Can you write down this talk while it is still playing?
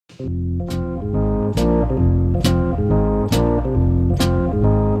I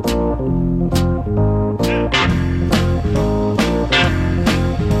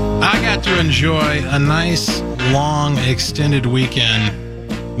got to enjoy a nice, long, extended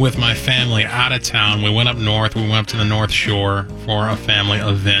weekend with my family out of town. We went up north. We went up to the North Shore for a family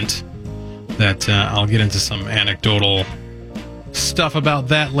event that I'll get into some anecdotal stuff about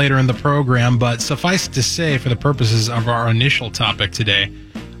that later in the program. But suffice it to say, for the purposes of our initial topic today,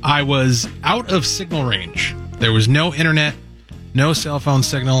 I was out of signal range. There was no internet, no cell phone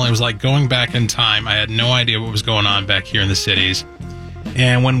signal. It was like going back in time. I had no idea what was going on back here in the cities.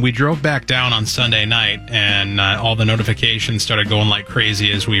 And when we drove back down on Sunday night and all the notifications started going like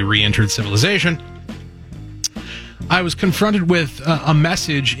crazy as we re-entered civilization, I was confronted with a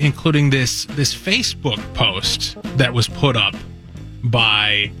message including this Facebook post that was put up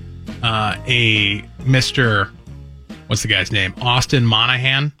by a Mr. What's the guy's name? Austin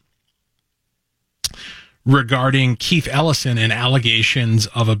Monahan, regarding Keith Ellison and allegations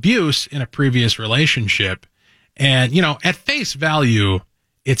of abuse in a previous relationship. And, you know, at face value,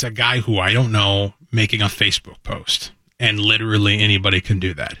 it's a guy who I don't know making a Facebook post. And literally anybody can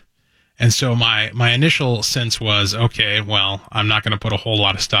do that. And so my initial sense was, okay, well, I'm not going to put a whole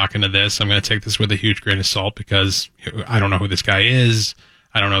lot of stock into this. I'm going to take this with a huge grain of salt because I don't know who this guy is.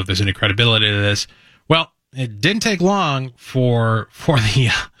 I don't know if there's any credibility to this. Well, it didn't take long for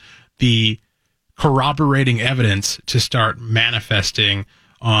the corroborating evidence to start manifesting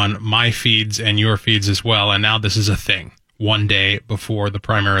on my feeds and your feeds as well. And now this is a thing. One day before the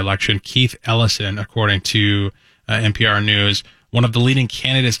primary election, Keith Ellison, according to NPR News, one of the leading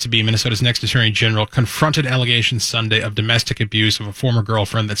candidates to be Minnesota's next attorney general, confronted allegations Sunday of domestic abuse of a former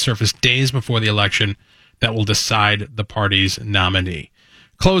girlfriend that surfaced days before the election that will decide the party's nominee.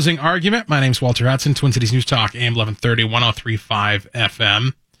 Closing argument. My name's Walter Hudson, Twin Cities News Talk, AM 1130, 103.5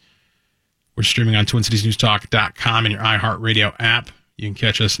 FM. We're streaming on TwinCitiesNewsTalk.com and your iHeartRadio app. You can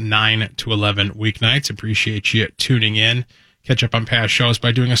catch us 9 to 11 weeknights. Appreciate you tuning in. Catch up on past shows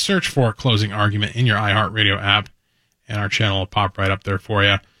by doing a search for Closing Argument in your iHeartRadio app, and our channel will pop right up there for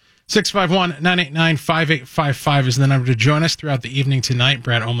you. 651-989-5855 is the number to join us throughout the evening tonight.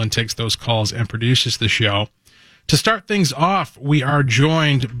 Brad Olman takes those calls and produces the show. To start things off, we are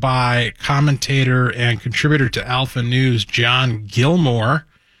joined by commentator and contributor to Alpha News, John Gilmore.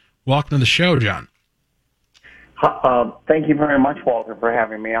 Welcome to the show, John. Thank you very much, Walter, for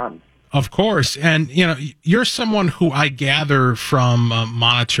having me on. Of course. And, you know, you're someone who I gather from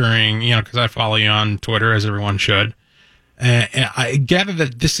monitoring, you know, because I follow you on Twitter, as everyone should. And I gather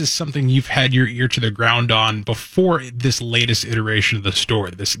that this is something you've had your ear to the ground on before this latest iteration of the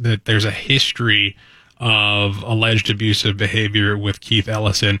story. That there's a history of alleged abusive behavior with Keith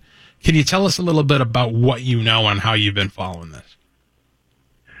Ellison. Can you tell us a little bit about what you know and how you've been following this?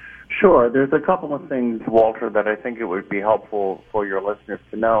 Sure. There's a couple of things, Walter, that I think it would be helpful for your listeners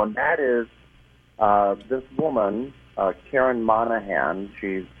to know, and that is this woman, Karen Monahan,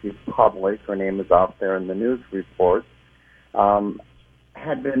 she's public, her name is out there in the news reports,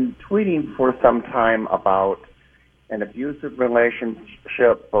 had been tweeting for some time about an abusive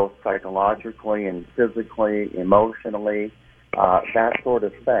relationship, both psychologically and physically, emotionally, that sort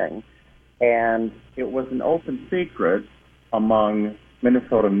of thing. And it was an open secret among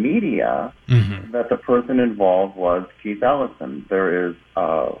Minnesota media that the person involved was Keith Ellison. There is,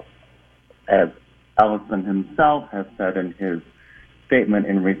 as Ellison himself has said in his statement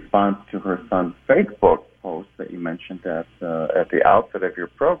in response to her son's Facebook post that you mentioned at the outset of your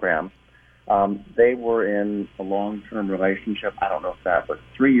program, they were in a long-term relationship. I don't know if that was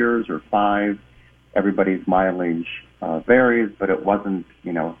 3 years or 5. Everybody's mileage varies, but it wasn't,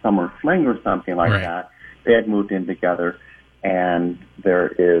 you know, summer fling or something like that. They had moved in together, and there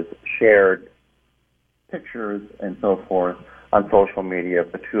is shared pictures and so forth on social media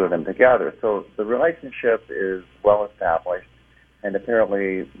of the two of them together. So the relationship is well established, and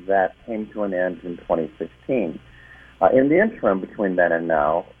apparently that came to an end in 2016. In the interim between then and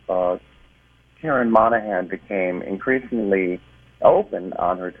now, Karen Monahan became increasingly open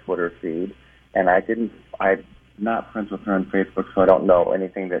on her Twitter feed, and I'm not friends with her on Facebook, so I don't know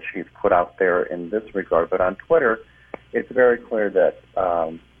anything that she's put out there in this regard. But on Twitter, it's very clear that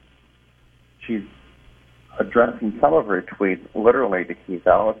she's addressing some of her tweets literally to Keith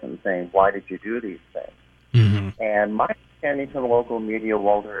Ellison, saying, "Why did you do these things?" And my understanding from local media,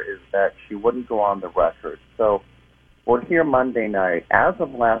 Walter, is that she wouldn't go on the record. So we're here Monday night. As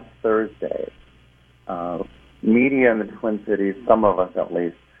of last Thursday, media in the Twin Cities, some of us at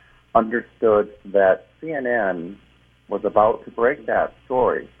least, understood that CNN was about to break that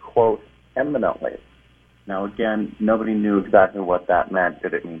story, quote, imminently. Now, again, nobody knew exactly what that meant.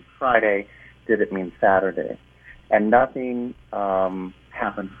 Did it mean Friday? Did it mean Saturday? And nothing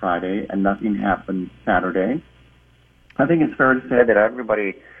happened Friday, and nothing happened Saturday. I think it's fair to say that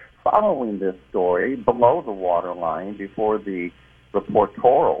everybody following this story below the waterline, before the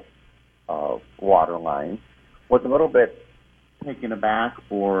reportorial waterline, was a little bit taken aback,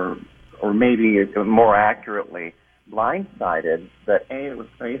 or maybe more accurately, blindsided that A, it was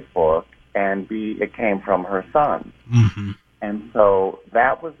Facebook, and B, it came from her son. Mm-hmm. And so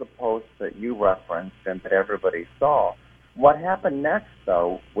that was the post that you referenced and that everybody saw. What happened next,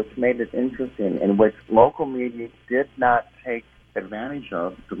 though, which made it interesting, in which local media did not take advantage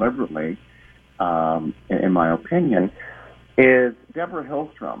of deliberately, in my opinion, is Deborah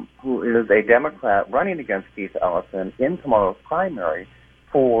Hillstrom, who is a Democrat running against Keith Ellison in tomorrow's primary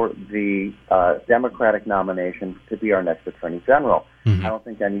for the Democratic nomination to be our next Attorney General. Mm-hmm. I don't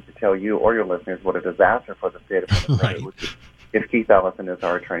think I need to tell you or your listeners what a disaster for the state of Minnesota would be if Keith Ellison is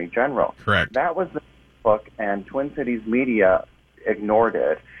our Attorney General. Correct. That was the book, and Twin Cities media ignored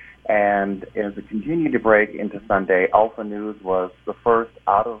it. And as it continued to break into Sunday, Alpha News was the first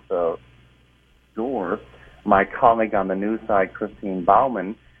out of the door. My colleague on the news side, Christine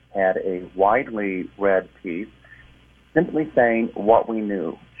Bauman, had a widely read piece simply saying what we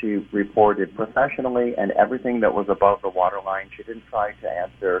knew. She reported professionally, and everything that was above the waterline. She didn't try to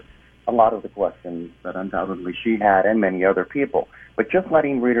answer a lot of the questions that undoubtedly she had and many other people, but just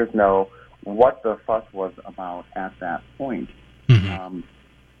letting readers know what the fuss was about at that point. Mm-hmm.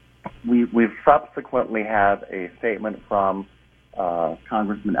 We've subsequently had a statement from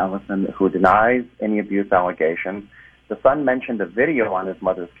Congressman Ellison, who denies any abuse allegations. The son mentioned a video on his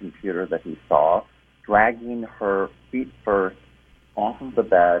mother's computer that he saw, dragging her feet first off of the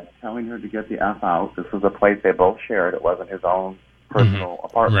bed, telling her to get the F out. This was a place they both shared. It wasn't his own personal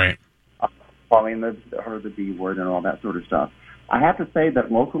apartment. Right. Calling her the B word and all that sort of stuff. I have to say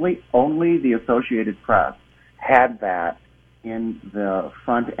that locally, only the Associated Press had that in the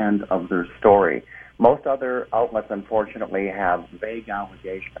front end of their story. Most other outlets, unfortunately, have vague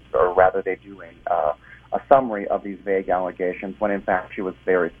allegations, or rather they do a summary of these vague allegations, when in fact she was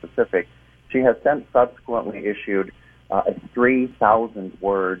very specific. She has since subsequently issued a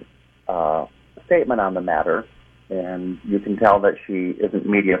 3,000-word statement on the matter, and you can tell that she isn't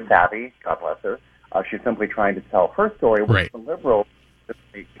media savvy, God bless her. She's simply trying to tell her story, which right. The liberals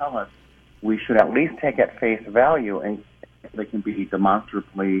tell us we should at least take at face value, and they can be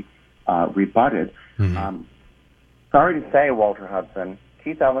demonstrably rebutted. Mm-hmm. Sorry to say, Walter Hudson,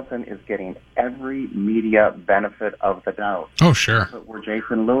 Keith Ellison is getting every media benefit of the doubt. Oh, sure. If it were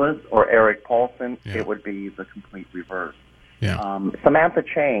Jason Lewis or Eric Paulson, it would be the complete reverse. Yeah. Samantha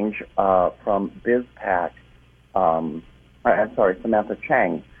Change from BizPac, Samantha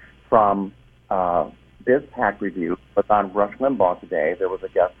Chang from BizPac Review was on Rush Limbaugh today. There was a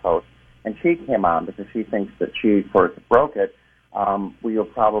guest host, and she came on because she thinks that she first broke it. We were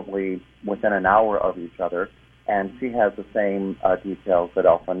probably within an hour of each other, and she has the same details that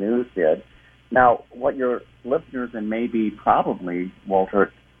Alpha News did. Now, what your listeners and maybe probably,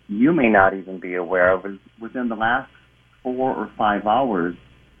 Walter, you may not even be aware of is within the last 4 or 5 hours,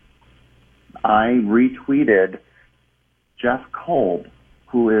 I retweeted Jeff Kolb,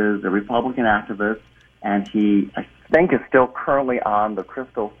 who is a Republican activist, and he, I think, is still currently on the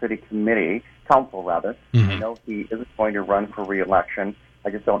Crystal City Council. Mm-hmm. I know he isn't going to run for re-election. I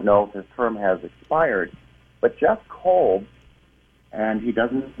just don't know if his term has expired. But Jeff Kolb, and he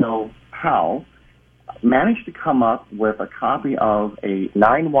doesn't know how, managed to come up with a copy of a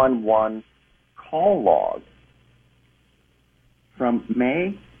 911 call log from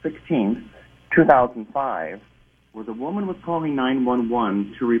May 16th, 2005, where the woman was calling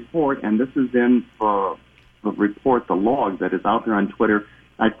 911 to report, and this is in the report, the log that is out there on Twitter.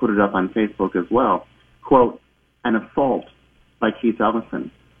 I put it up on Facebook as well. Quote, an assault by Keith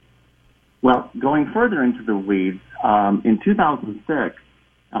Ellison. Well, going further into the weeds, in 2006,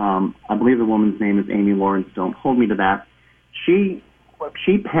 I believe the woman's name is Amy Lawrence, don't hold me to that, she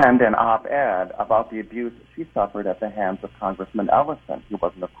penned an op-ed about the abuse she suffered at the hands of Congressman Ellison, who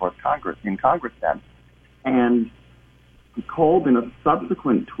wasn't, of course, in Congress then. And Kolb, in a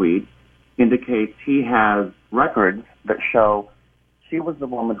subsequent tweet, indicates he has records that show she was the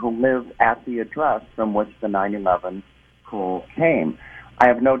woman who lived at the address from which the 911 call came. I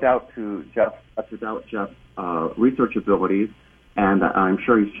have no doubt to doubt Jeff's research abilities, and I'm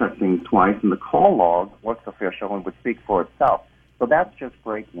sure he's checked things twice, and the call log looks official and would speak for itself. So that's just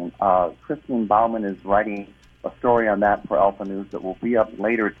breaking. Christine Bauman is writing a story on that for Alpha News that will be up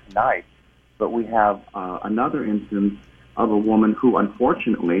later tonight. But we have another instance of a woman who,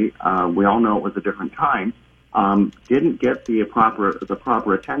 unfortunately, we all know it was a different time, didn't get the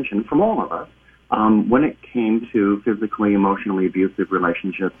proper attention from all of us when it came to physically, emotionally abusive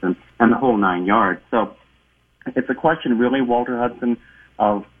relationships and the whole 9 yards. So it's a question, really, Walter Hudson,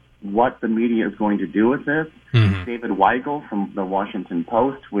 of what the media is going to do with this. Mm-hmm. David Weigel from the Washington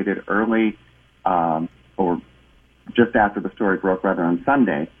Post tweeted early, or just after the story broke, rather, on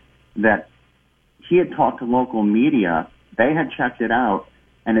Sunday, that he had talked to local media. They had checked it out,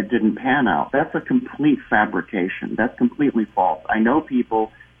 and it didn't pan out. That's a complete fabrication. That's completely false. I know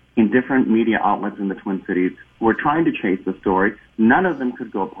people in different media outlets in the Twin Cities who were trying to chase the story. None of them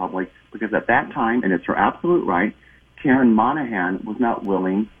could go public because at that time, and it's her absolute right, Karen Monahan was not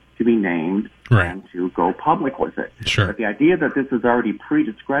willing to be named and to go public with it. Sure. But the idea that this is already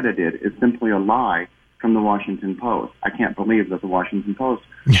pre-discredited is simply a lie from the Washington Post. I can't believe that the Washington Post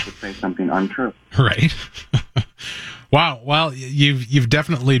would say something untrue. Right. Wow. Well, you've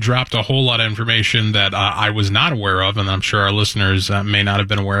definitely dropped a whole lot of information that I was not aware of, and I'm sure our listeners may not have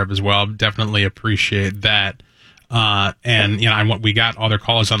been aware of as well. Definitely appreciate that. And we got other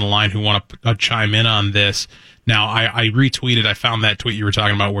callers on the line who want to chime in on this. Now, I retweeted. I found that tweet you were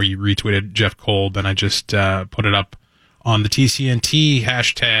talking about where you retweeted Jeff Kolb, and I just put it up on the TCNT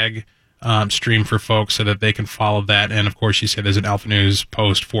hashtag stream for folks so that they can follow that. And of course, you said there's an Alpha News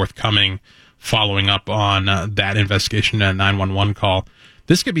post forthcoming following up on that investigation and 911 call.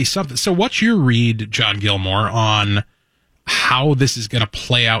 This could be something. So what's your read, John Gilmore, on how this is going to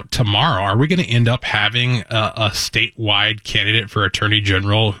play out tomorrow? Are we going to end up having a statewide candidate for attorney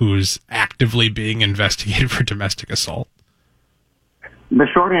general who's actively being investigated for domestic assault? The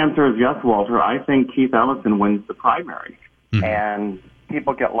short answer is yes, Walter. I think Keith Ellison wins the primary. Mm-hmm. And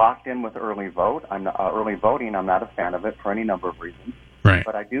people get locked in with early voting. I'm not a fan of it for any number of reasons. Right.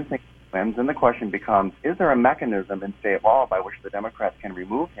 But I do think wins, and the question becomes, is there a mechanism in state law by which the Democrats can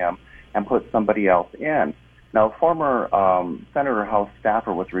remove him and put somebody else in? Now, former Senator House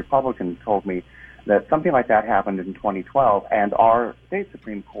staffer with Republicans told me that something like that happened in 2012, and our state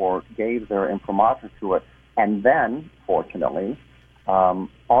Supreme Court gave their imprimatur to it, and then, fortunately,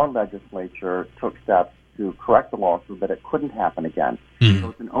 our legislature took steps to correct the law so that it couldn't happen again. Mm-hmm.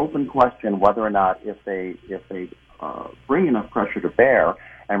 So it's an open question whether or not if they bring enough pressure to bear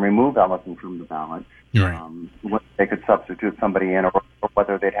and remove Ellison from the ballot, right, whether they could substitute somebody in or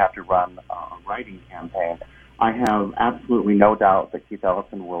whether they'd have to run a writing campaign. I have absolutely no doubt that Keith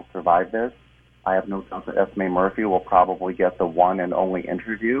Ellison will survive this. I have no doubt that Esme Murphy will probably get the one and only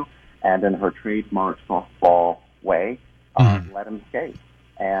interview, and in her trademark softball way, let him skate.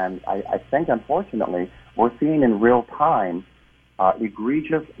 And I think, unfortunately, we're seeing in real time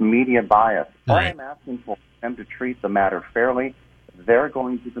egregious media bias. All I'm asking for them to treat the matter fairly. They're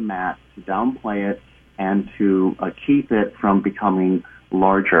going to the mat to downplay it and to keep it from becoming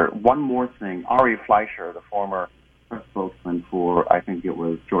larger. One more thing, Ari Fleischer, the former press spokesman for, I think it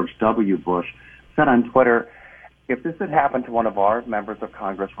was George W. Bush, said on Twitter, if this had happened to one of our members of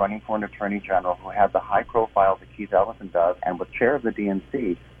Congress running for an attorney general who had the high profile that Keith Ellison does and was chair of the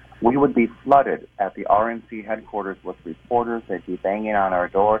DNC, we would be flooded at the RNC headquarters with reporters. They'd be banging on our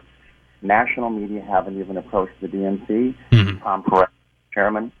door. National media haven't even approached the DNC, Tom Perez,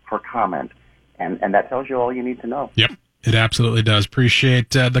 chairman, for comment. And that tells you all you need to know. Yep, it absolutely does.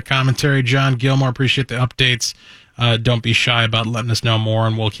 Appreciate the commentary, John Gilmore. Appreciate the updates. Don't be shy about letting us know more,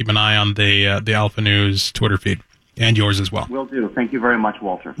 and we'll keep an eye on the Alpha News Twitter feed, and yours as well. Will do. Thank you very much,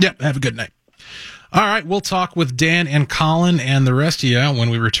 Walter. Yep, have a good night. All right, we'll talk with Dan and Colin and the rest of you when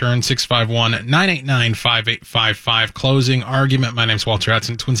we return. 651-989-5855. Closing argument. My name's Walter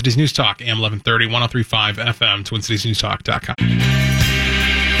Hudson, Twin Cities News Talk, AM 1130, 103.5 FM, TwinCitiesNewsTalk.com.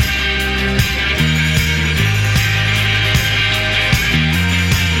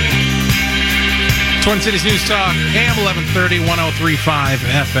 Twin Cities News Talk, AM 1130, 103.5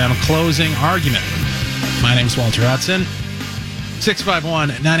 FM. Closing argument. My name's Walter Hudson.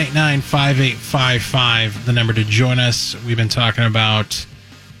 651-989-5855, the number to join us. We've been talking about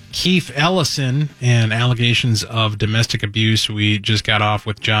Keith Ellison and allegations of domestic abuse. We just got off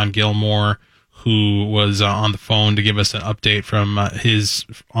with John Gilmore, who was on the phone to give us an update from his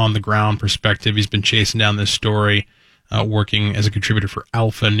on-the-ground perspective. He's been chasing down this story, working as a contributor for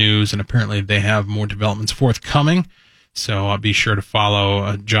Alpha News, and apparently they have more developments forthcoming. So be sure to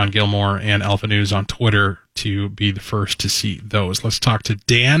follow John Gilmore and Alpha News on Twitter to be the first to see those. Let's talk to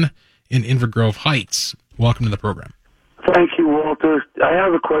Dan in Inver Grove Heights. Welcome to the program. Thank you, Walter. I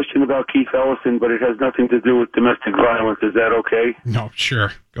have a question about Keith Ellison, but it has nothing to do with domestic violence. Is that okay? No,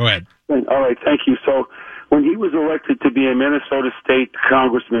 sure. Go ahead. All right, thank you. So when he was elected to be a Minnesota State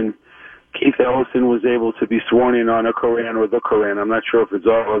congressman, Keith Ellison was able to be sworn in on a Koran or the Koran. I'm not sure if it's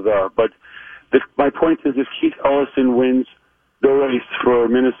all of the, but my point is if Keith Ellison wins the race for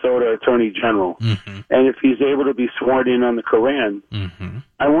Minnesota Attorney General, and if he's able to be sworn in on the Koran,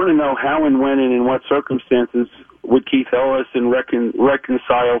 I want to know how and when and in what circumstances would Keith Ellison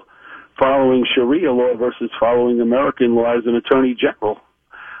reconcile following Sharia law versus following American law as an Attorney General.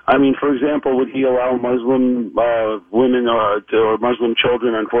 I mean, for example, would he allow Muslim women or Muslim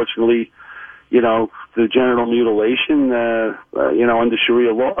children, unfortunately, the genital mutilation, under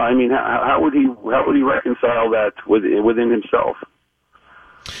Sharia law? I mean, how would he reconcile that within himself?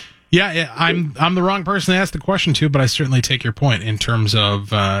 Yeah, I'm the wrong person to ask the question to, but I certainly take your point in terms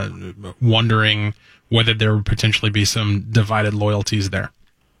of wondering whether there would potentially be some divided loyalties there.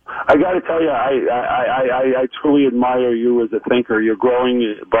 I got to tell you, I truly admire you as a thinker. You're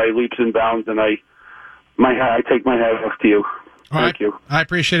growing by leaps and bounds, and I take my hat off to you. Thank you. I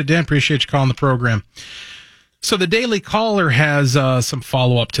appreciate it, Dan. Appreciate you calling the program. So the Daily Caller has some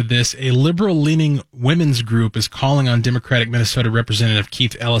follow-up to this. A liberal-leaning women's group is calling on Democratic Minnesota Representative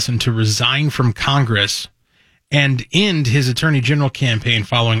Keith Ellison to resign from Congress and end his Attorney General campaign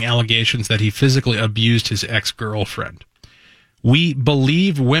following allegations that he physically abused his ex-girlfriend. We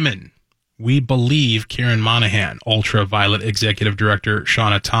believe women. We believe Karen Monahan, Ultraviolet Executive Director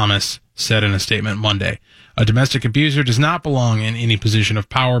Shauna Thomas said in a statement Monday. A domestic abuser does not belong in any position of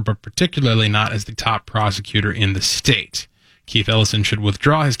power, but particularly not as the top prosecutor in the state. Keith Ellison should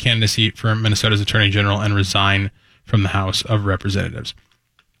withdraw his candidacy for Minnesota's Attorney General and resign from the House of Representatives.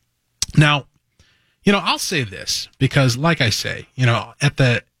 Now, I'll say this because, like I say,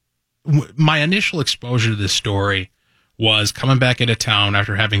 my initial exposure to this story was coming back into town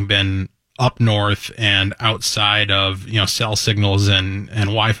after having been up north and outside of, cell signals and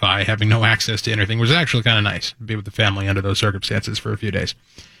Wi-Fi, having no access to anything, was actually kind of nice to be with the family under those circumstances for a few days.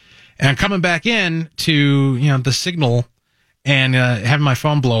 And coming back in to, the signal and having my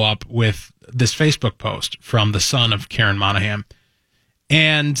phone blow up with this Facebook post from the son of Karen Monahan.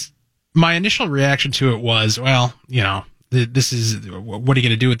 And my initial reaction to it was, well, this is, what are you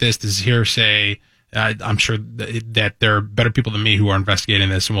going to do with this? This is hearsay. I'm sure that there are better people than me who are investigating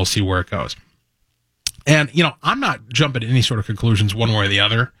this, and we'll see where it goes. And, I'm not jumping to any sort of conclusions one way or the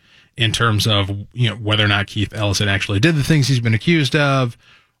other in terms of, whether or not Keith Ellison actually did the things he's been accused of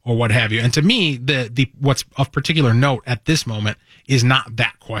or what have you. And to me, the what's of particular note at this moment is not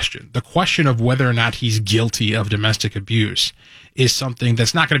that question. The question of whether or not he's guilty of domestic abuse is something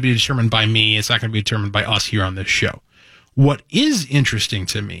that's not going to be determined by me. It's not going to be determined by us here on this show. What is interesting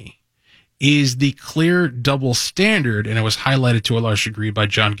to me is the clear double standard, and it was highlighted to a large degree by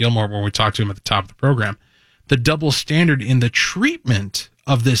John Gilmore when we talked to him at the top of the program, the double standard in the treatment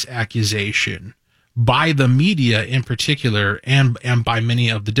of this accusation by the media in particular and by many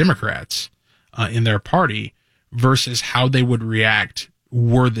of the Democrats in their party versus how they would react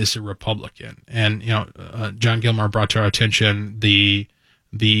were this a Republican. And, John Gilmore brought to our attention the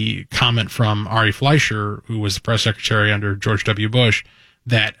comment from Ari Fleischer, who was the press secretary under George W. Bush,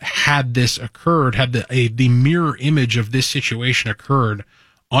 that had this occurred, had the mirror image of this situation occurred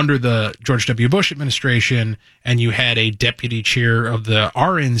under the George W. Bush administration, and you had a deputy chair of the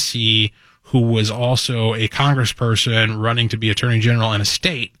RNC who was also a congressperson running to be attorney general in a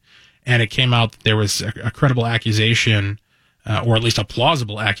state, and it came out that there was a credible accusation, or at least a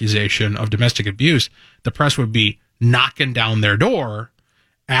plausible accusation of domestic abuse, the press would be knocking down their door,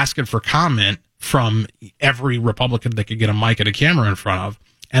 asking for comment from every Republican they could get a mic and a camera in front of.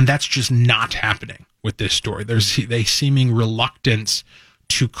 And that's just not happening with this story. There's a seeming reluctance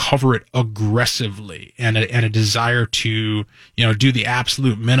to cover it aggressively and a desire to, do the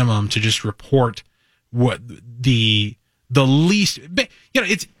absolute minimum to just report what the least,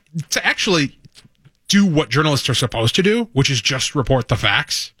 it's to actually do what journalists are supposed to do, which is just report the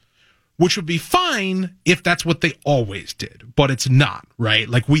facts, which would be fine if that's what they always did, but it's not, right?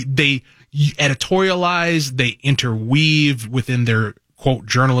 Like they editorialize, they interweave within their quote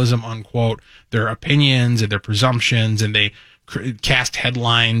journalism unquote their opinions and their presumptions, and they cast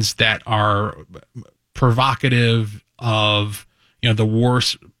headlines that are provocative of the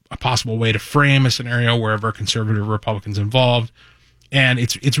worst possible way to frame a scenario wherever conservative Republicans involved, and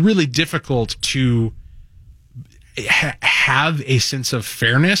it's really difficult to have a sense of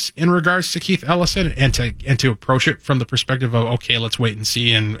fairness in regards to Keith Ellison and to approach it from the perspective of, okay, let's wait and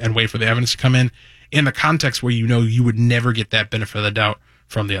see and wait for the evidence to come in the context where you would never get that benefit of the doubt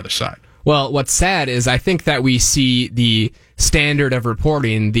from the other side. Well, what's sad is I think that we see the standard of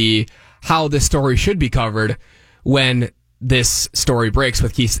reporting, how this story should be covered when this story breaks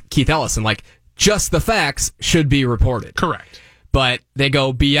with Keith Ellison. Like, just the facts should be reported. Correct. but they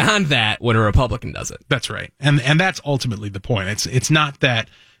go beyond that when a Republican does it. That's right. And that's ultimately the point. It's not that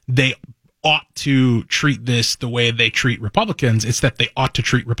they ought to treat this the way they treat Republicans. It's that they ought to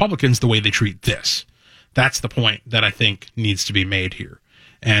treat Republicans the way they treat this. That's the point that I think needs to be made here.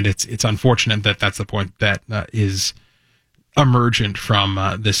 And it's unfortunate that that's the point that is emergent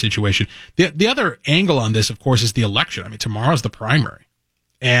from this situation. The other angle on this, of course, is the election. I mean, tomorrow's the primary.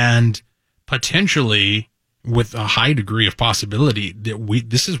 And potentially, with a high degree of possibility, that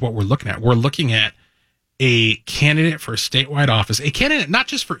this is what we're looking at. We're looking at a candidate for a statewide office, a candidate not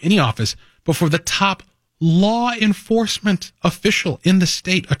just for any office, but for the top law enforcement official in the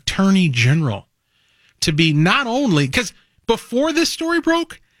state, Attorney General, to be not only, because before this story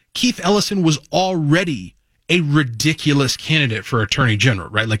broke, Keith Ellison was already a ridiculous candidate for Attorney General,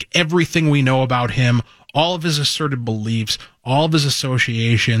 right? Like everything we know about him, all of his asserted beliefs, all of his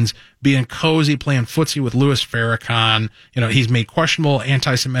associations, being cozy, playing footsie with Louis Farrakhan. You know, he's made questionable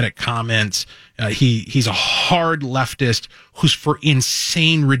anti-Semitic comments. He's a hard leftist who's for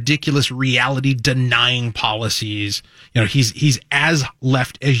insane, ridiculous, reality-denying policies. You know, he's as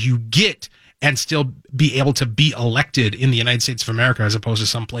left as you get and still be able to be elected in the United States of America as opposed to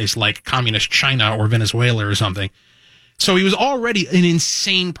someplace like communist China or Venezuela or something. So he was already an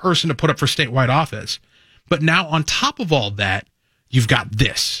insane person to put up for statewide office. But now on top of all that, you've got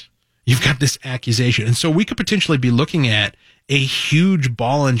this. You've got this accusation. And so we could potentially be looking at a huge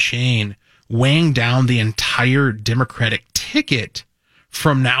ball and chain weighing down the entire Democratic ticket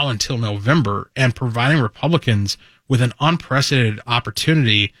from now until November and providing Republicans with an unprecedented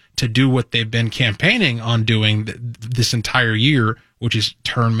opportunity to do what they've been campaigning on doing this entire year, which is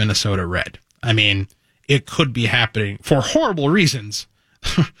turn Minnesota red. I mean, it could be happening for horrible reasons,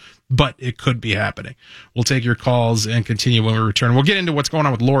 but it could be happening. We'll take your calls and continue when we return. We'll get into what's going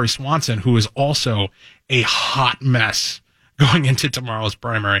on with Lori Swanson, who is also a hot mess going into tomorrow's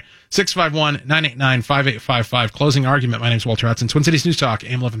primary. 651-989-5855. Closing argument. My name is Walter Hudson. Twin Cities News Talk,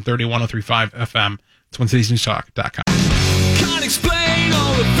 AM 1130, 103.5 FM, TwinCitiesNewsTalk.com. Can't explain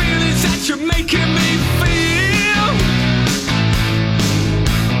all the feelings that you're making me feel.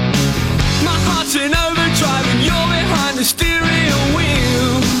 My heart's in overdrive and you're behind the steering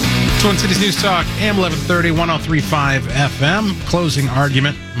wheel. Twin Cities News Talk, AM 1130, 103.5 FM. Closing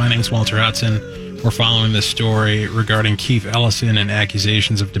argument. My name is Walter Hudson. We're following this story regarding Keith Ellison and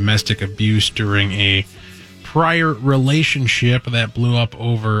accusations of domestic abuse during a prior relationship that blew up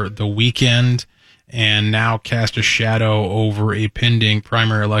over the weekend and now cast a shadow over a pending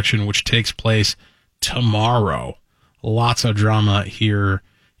primary election, which takes place tomorrow. Lots of drama here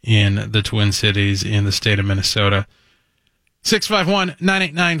in the Twin Cities in the state of Minnesota.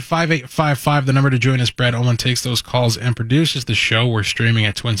 651-989-5855, the number to join us. Brad Owen takes those calls and produces the show. We're streaming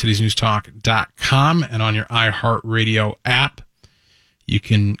at TwinCitiesNewsTalk.com and on your iHeartRadio app. You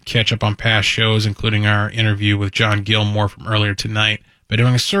can catch up on past shows, including our interview with John Gilmore from earlier tonight, by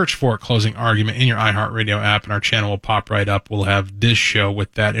doing a search for Closing Argument in your iHeartRadio app, and our channel will pop right up. We'll have this show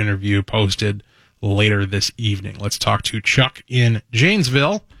with that interview posted later this evening. Let's talk to Chuck in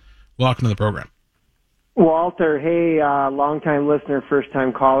Janesville. Welcome to the program. Walter, hey, long-time listener,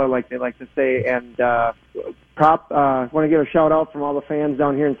 first-time caller, like they like to say, and want to give a shout-out from all the fans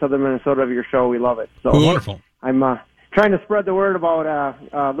down here in southern Minnesota of your show. We love it. So wonderful. I'm trying to spread the word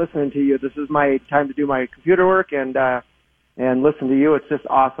about listening to you. This is my time to do my computer work and listen to you. It's just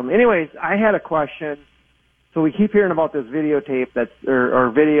awesome. Anyways, I had a question. So we keep hearing about this videotape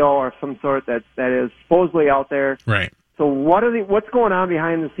or video or some sort that is supposedly out there. Right. So what's going on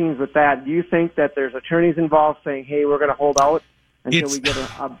behind the scenes with that? Do you think that there's attorneys involved saying, hey, we're going to hold out until we get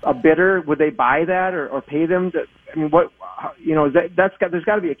a bidder? Would they buy that or pay them? I mean, there's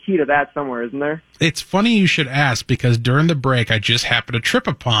got to be a key to that somewhere, isn't there? It's funny you should ask, because during the break, I just happened to trip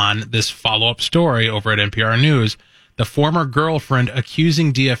upon this follow-up story over at NPR News. The former girlfriend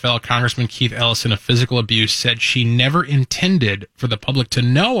accusing DFL Congressman Keith Ellison of physical abuse said she never intended for the public to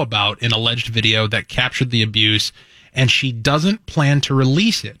know about an alleged video that captured the abuse, and she doesn't plan to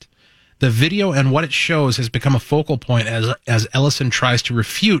release it. The video and what it shows has become a focal point as Ellison tries to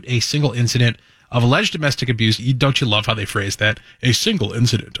refute a single incident of alleged domestic abuse. Don't you love how they phrase that? A single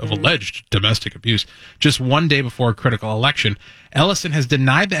incident of alleged domestic abuse. Just one day before a critical election. Ellison has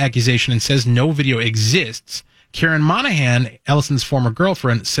denied the accusation and says no video exists. Karen Monahan, Ellison's former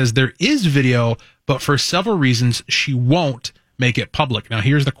girlfriend, says there is video, but for several reasons she won't make it public. Now,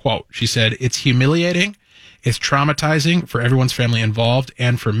 here's the quote. She said, "It's humiliating. It's traumatizing for everyone's family involved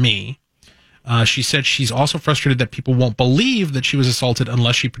and for me. She said she's also frustrated that people won't believe that she was assaulted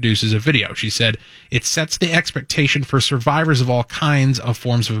unless she produces a video. She said it sets the expectation for survivors of all kinds of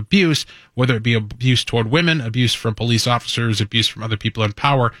forms of abuse, whether it be abuse toward women, abuse from police officers, abuse from other people in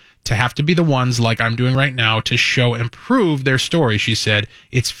power, to have to be the ones like I'm doing right now to show and prove their story. She said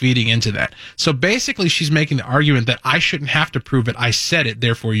it's feeding into that. So basically she's making the argument that I shouldn't have to prove it. I said it,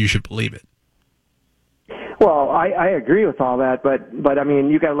 therefore you should believe it. Well, I agree with all that, but I mean,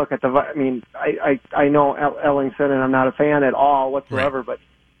 you got to look at I know Ellingson, and I'm not a fan at all whatsoever. Right.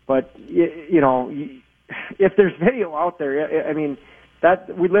 But you know, if there's video out there, I mean,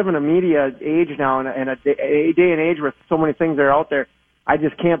 that we live in a media age now, and a day and age with so many things that are out there. I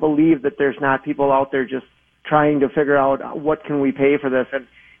just can't believe that there's not people out there just trying to figure out what can we pay for this.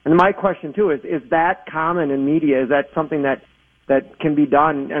 And my question too is that common in media? Is that something that can be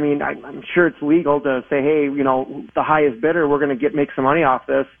done? I mean, I'm sure it's legal to say, hey, you know, the highest bidder, we're going to make some money off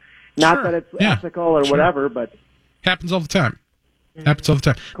this. Not that it's ethical or whatever, but happens all the time. Happens all the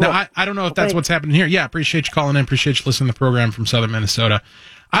time. Cool. Now, I don't know if that's what's happening here. Yeah, appreciate you calling in. Appreciate you listening to the program from Southern Minnesota.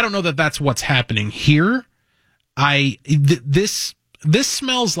 I don't know that that's what's happening here. This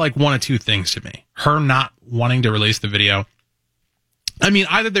smells like one of two things to me. Her not wanting to release the video. I mean,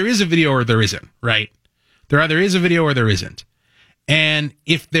 either there is a video or there isn't, right? There either is a video or there isn't. And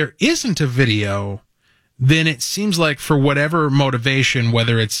if there isn't a video, then it seems like for whatever motivation,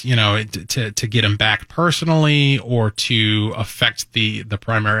 whether it's, you know, to get him back personally or to affect the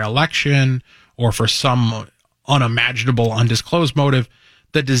primary election or for some unimaginable, undisclosed motive,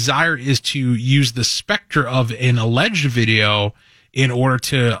 the desire is to use the specter of an alleged video in order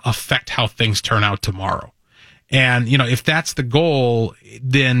to affect how things turn out tomorrow. And, you know, if that's the goal,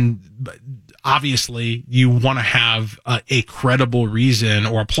 then obviously you want to have a credible reason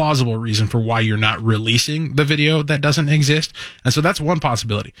or a plausible reason for why you're not releasing the video that doesn't exist. And so that's one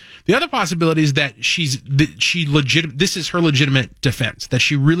possibility. The other possibility is that this is her legitimate defense, that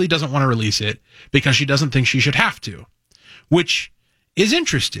she really doesn't want to release it because she doesn't think she should have to, which is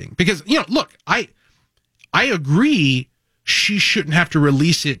interesting because, you know, look, I agree she shouldn't have to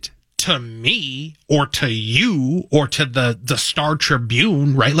release it to me or to you or to the Star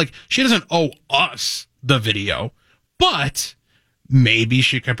Tribune, right? Like, she doesn't owe us the video, but maybe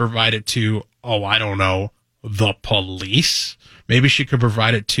she could provide it to, I don't know, the police. Maybe she could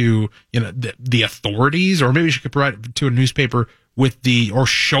provide it to, you know, the authorities, or maybe she could provide it to a newspaper or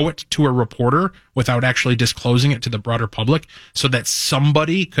show it to a reporter without actually disclosing it to the broader public so that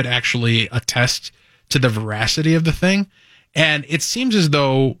somebody could actually attest to the veracity of the thing. And it seems as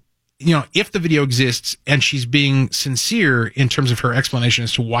though, you know, if the video exists and she's being sincere in terms of her explanation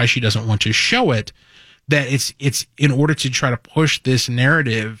as to why she doesn't want to show it, that it's in order to try to push this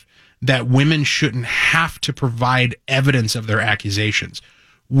narrative that women shouldn't have to provide evidence of their accusations,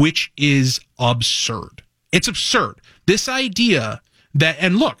 which is absurd. It's absurd. This idea that,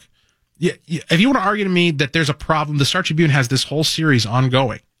 and look, if you want to argue to me that there's a problem, the Star Tribune has this whole series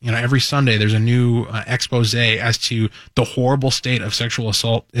ongoing. You know, every Sunday there's a new expose as to the horrible state of sexual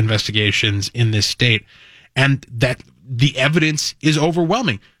assault investigations in this state, and that the evidence is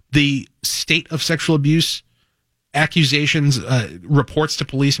overwhelming. The state of sexual abuse accusations, reports to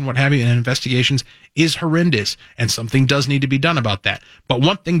police and what have you, and investigations is horrendous, and something does need to be done about that. But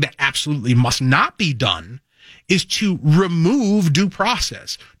one thing that absolutely must not be done is to remove due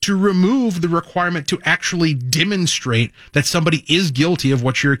process, to remove the requirement to actually demonstrate that somebody is guilty of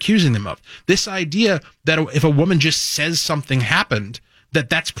what you're accusing them of. This idea that if a woman just says something happened,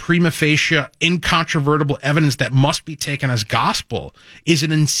 that's prima facie incontrovertible evidence that must be taken as gospel is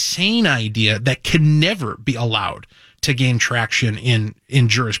an insane idea that can never be allowed to gain traction in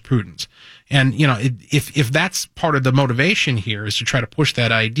jurisprudence. And, you know, if that's part of the motivation here is to try to push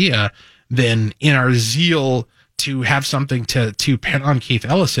that idea, then in our zeal to have something to pin on Keith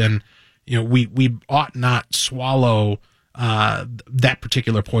Ellison, you know, we ought not swallow that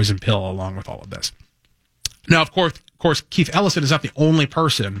particular poison pill along with all of this. Now, of course, Keith Ellison is not the only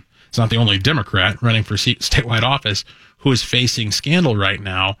person, it's not the only Democrat running for statewide office who is facing scandal right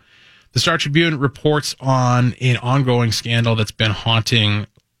now. The Star Tribune reports on an ongoing scandal that's been haunting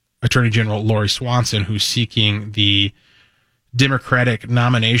Attorney General Lori Swanson, who's seeking the Democratic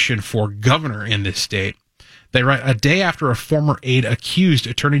nomination for governor in this state. They write, a day after a former aide accused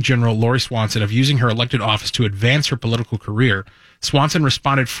Attorney General Lori Swanson of using her elected office to advance her political career, Swanson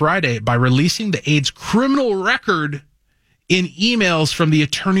responded Friday by releasing the aide's criminal record in emails from the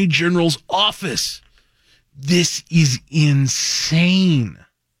Attorney General's office. This is insane.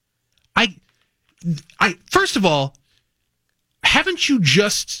 First of all, haven't you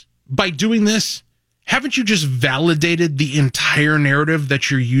just, by doing this, haven't you just validated the entire narrative that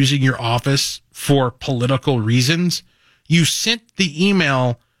you're using your office for political reasons? You sent the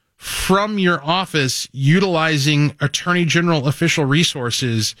email from your office utilizing Attorney General official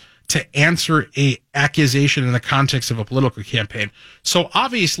resources to answer a accusation in the context of a political campaign. So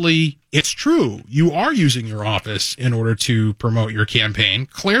obviously it's true. You are using your office in order to promote your campaign.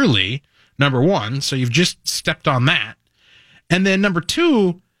 Clearly, number one. So you've just stepped on that. And then number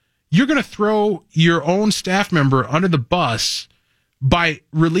two, you're going to throw your own staff member under the bus by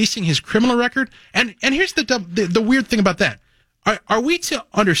releasing his criminal record. And here's the weird thing about that. Are we to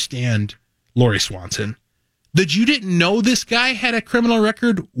understand, Lori Swanson, that you didn't know this guy had a criminal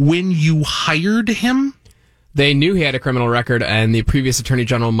record when you hired him? They knew he had a criminal record, and the previous Attorney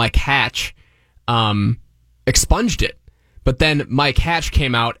General, Mike Hatch, expunged it. But then Mike Hatch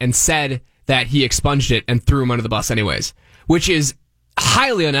came out and said that he expunged it and threw him under the bus anyways, which is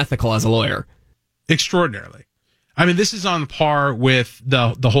highly unethical as a lawyer. Extraordinarily. I mean, this is on par with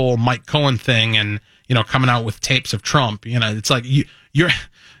the whole Mike Cohen thing and, coming out with tapes of Trump. It's like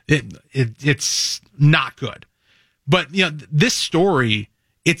it's not good. But, this story,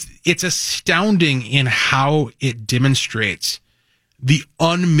 it's astounding in how it demonstrates the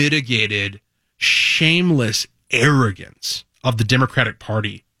unmitigated, shameless arrogance of the Democratic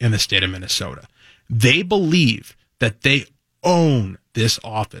Party in the state of Minnesota. They believe that they own this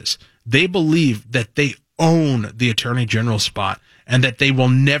office. They believe that they own the Attorney General spot and that they will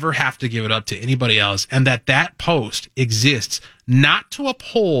never have to give it up to anybody else, and that post exists not to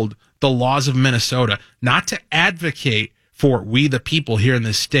uphold the laws of Minnesota, not to advocate for we the people here in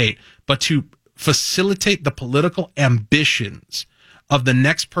this state, but to facilitate the political ambitions of the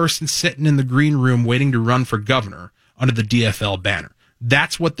next person sitting in the green room waiting to run for governor under the DFL banner.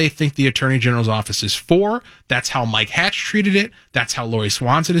 That's what they think the Attorney General's office is for. That's how Mike Hatch treated it. That's how Lori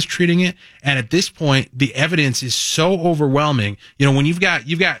Swanson is treating it. And at this point, the evidence is so overwhelming. When you've got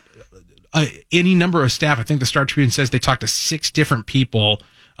any number of staff, I think the Star Tribune says they talked to 6 different people,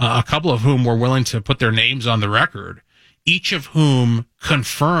 a couple of whom were willing to put their names on the record, each of whom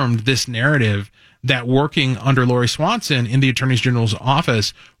confirmed this narrative that working under Lori Swanson in the Attorney General's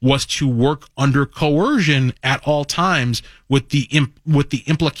office was to work under coercion at all times, with the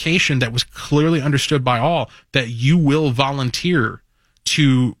implication that was clearly understood by all that you will volunteer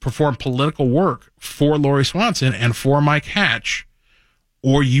to perform political work for Lori Swanson and for Mike Hatch,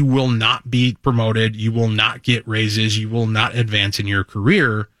 or you will not be promoted, you will not get raises, you will not advance in your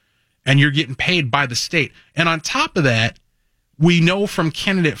career, and you're getting paid by the state. And on top of that, we know from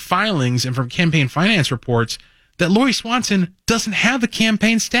candidate filings and from campaign finance reports that Lori Swanson doesn't have a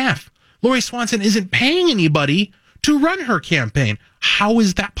campaign staff. Lori Swanson isn't paying anybody to run her campaign. How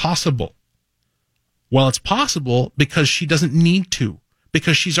is that possible? Well, it's possible because she doesn't need to,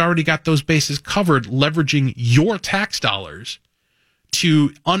 because she's already got those bases covered, leveraging your tax dollars to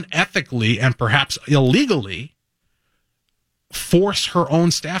unethically and perhaps illegally force her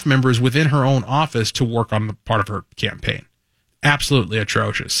own staff members within her own office to work on the part of her campaign. Absolutely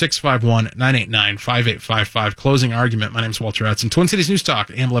atrocious. 651-989-5855. Closing argument. My name is Walter Edson. Twin Cities News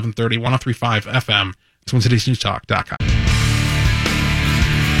Talk, AM 1130, 103.5 FM, TwinCitiesNewsTalk.com.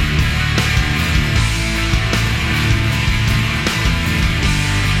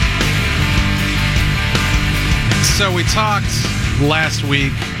 So we talked last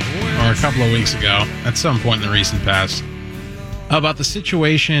week, or a couple of weeks ago, at some point in the recent past, about the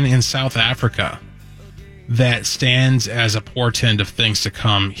situation in South Africa that stands as a portent of things to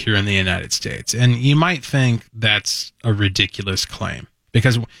come here in the United States. And you might think that's a ridiculous claim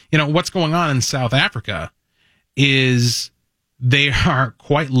because, what's going on in South Africa is they are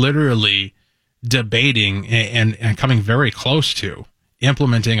quite literally debating and coming very close to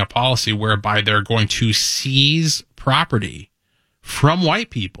implementing a policy whereby they're going to seize property from white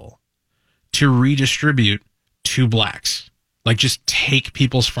people to redistribute to blacks. Like, just take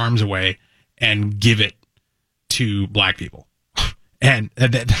people's farms away and give it to black people. And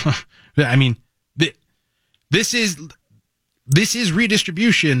I mean, this is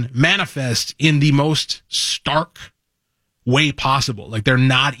redistribution manifest in the most stark way possible. Like, they're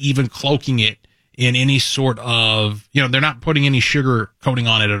not even cloaking it in any sort of, they're not putting any sugar coating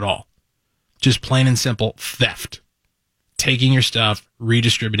on it at all. Just plain and simple theft. Taking your stuff,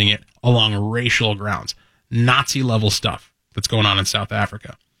 redistributing it along racial grounds. Nazi level stuff that's going on in South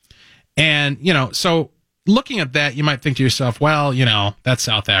Africa. And, so looking at that, you might think to yourself, well, that's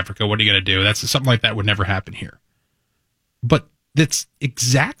South Africa. What are you going to do? That's something like that would never happen here. But that's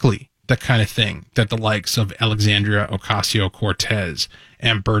exactly the kind of thing that the likes of Alexandria Ocasio-Cortez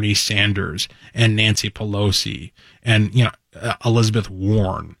and Bernie Sanders and Nancy Pelosi and, Elizabeth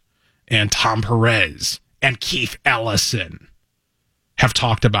Warren and Tom Perez and Keith Ellison have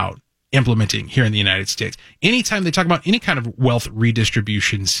talked about implementing here in the United States. Anytime they talk about any kind of wealth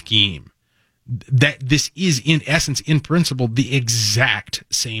redistribution scheme, that this is in essence, in principle, the exact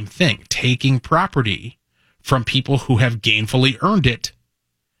same thing. Taking property from people who have gainfully earned it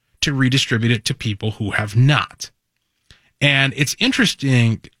to redistribute it to people who have not. And it's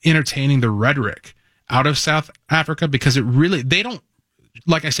interesting entertaining the rhetoric out of South Africa because it really, they don't,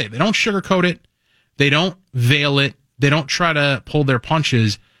 like I say, they don't sugarcoat it. They don't veil it. They don't try to pull their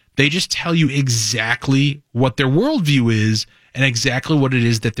punches. They just tell you exactly what their worldview is and exactly what it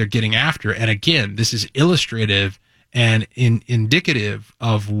is that they're getting after. And again, this is illustrative and indicative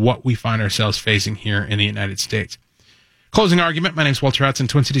of what we find ourselves facing here in the United States. Closing argument. My name is Walter Hudson,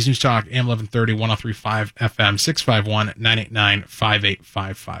 Twin Cities News Talk, AM 1130, 103.5 FM,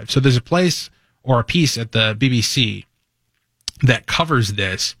 651-989-5855. So there's a place or a piece at the BBC that covers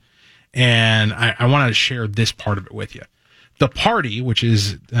this, and I want to share this part of it with you. The party, which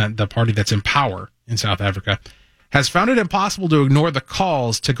is the party that's in power in South Africa, has found it impossible to ignore the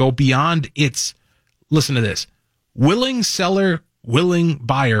calls to go beyond its, listen to this, willing seller, willing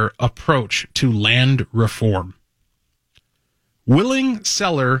buyer approach to land reform. Willing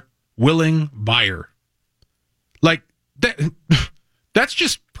seller, willing buyer. Like that, that's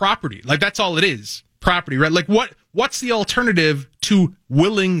just property. Like that's all it is. Property, right? Like what's the alternative to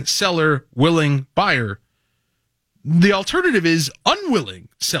willing seller, willing buyer? The alternative is unwilling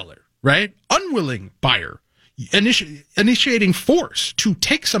seller, right? Unwilling buyer. Initiating force to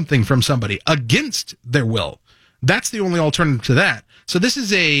take something from somebody against their will. That's the only alternative to that. So this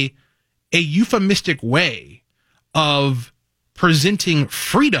is a euphemistic way of presenting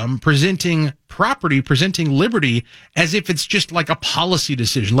freedom, presenting property, presenting liberty as if it's just like a policy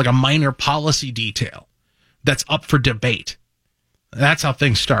decision, like a minor policy detail that's up for debate. That's how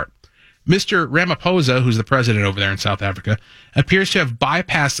things start. Mr. Ramaphosa, who's the president over there in South Africa, appears to have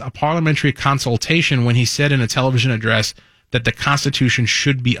bypassed a parliamentary consultation when he said in a television address that the Constitution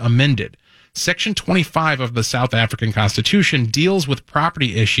should be amended. Section 25 of the South African Constitution deals with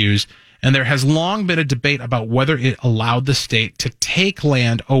property issues, and there has long been a debate about whether it allowed the state to take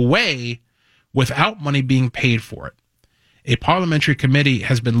land away without money being paid for it. A parliamentary committee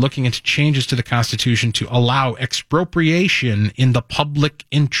has been looking into changes to the Constitution to allow expropriation in the public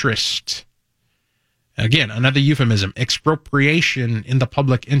interest. Again, another euphemism, expropriation in the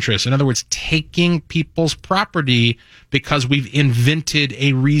public interest. In other words, taking people's property because we've invented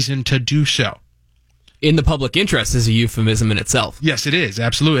a reason to do so. In the public interest is a euphemism in itself. Yes, it is.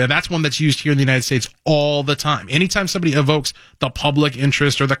 Absolutely. And that's one that's used here in the United States all the time. Anytime somebody evokes the public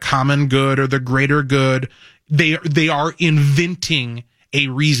interest or the common good or the greater good, they are inventing a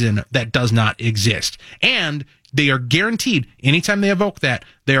reason that does not exist. And they are guaranteed, anytime they evoke that,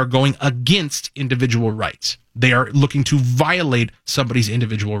 they are going against individual rights. They are looking to violate somebody's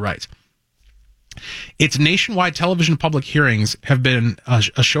individual rights. Its nationwide television public hearings have been a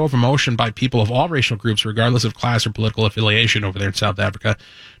show of emotion by people of all racial groups, regardless of class or political affiliation over there in South Africa.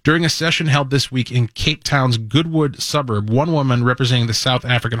 During a session held this week in Cape Town's Goodwood suburb, one woman representing the South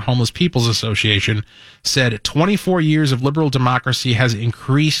African Homeless People's Association said 24 years of liberal democracy has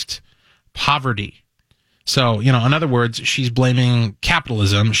increased poverty. So, in other words, she's blaming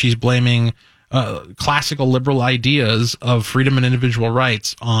capitalism. She's blaming classical liberal ideas of freedom and individual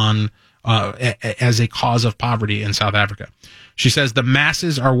rights on as a cause of poverty in South Africa. She says the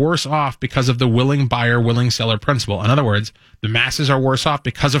masses are worse off because of the willing buyer, willing seller principle. In other words, the masses are worse off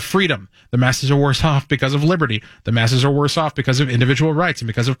because of freedom. The masses are worse off because of liberty. The masses are worse off because of individual rights and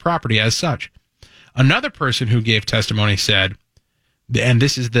because of property as such. Another person who gave testimony said, and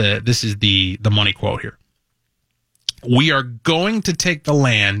this is the money quote here, "We are going to take the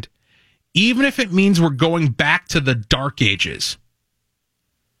land, even if it means we're going back to the Dark Ages.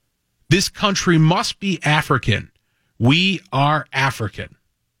 This country must be African. We are African."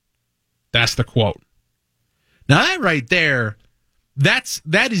 That's the quote. Now that right there, that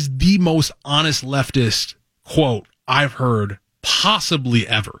is the most honest leftist quote I've heard possibly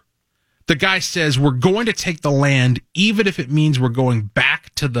ever. The guy says, we're going to take the land, even if it means we're going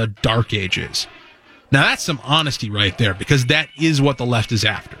back to the Dark Ages. Now that's some honesty right there, because that is what the left is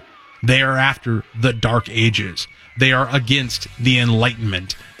after. They are after the Dark Ages. They are against the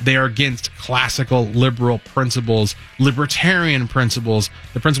Enlightenment. They are against classical liberal principles, libertarian principles,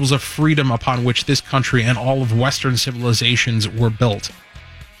 the principles of freedom upon which this country and all of Western civilizations were built.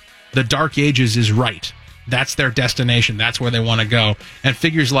 The Dark Ages is right. That's their destination. That's where they want to go. And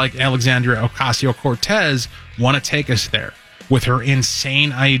figures like Alexandria Ocasio-Cortez want to take us there. with her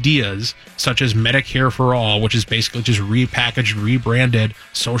insane ideas, such as Medicare for All, which is basically just repackaged, rebranded,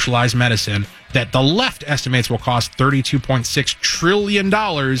 socialized medicine, that the left estimates will cost $32.6 trillion,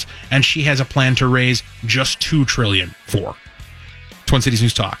 and she has a plan to raise just $2 trillion for.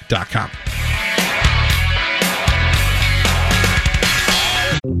 TwinCitiesNewsTalk.com.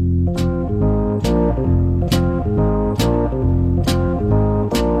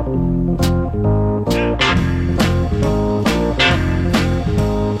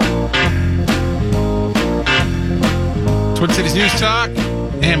 Twin Cities News Talk,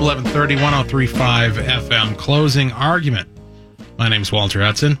 AM 1130, 103.5 FM, Closing Argument. My name is Walter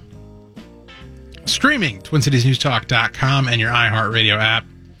Hudson. Streaming, TwinCitiesNewsTalk.com and your iHeartRadio app.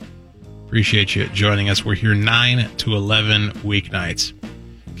 Appreciate you joining us. We're here 9 to 11 weeknights.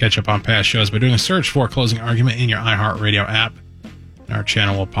 Catch up on past shows by doing a search for Closing Argument in your iHeartRadio app. Our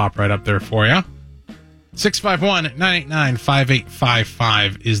channel will pop right up there for you.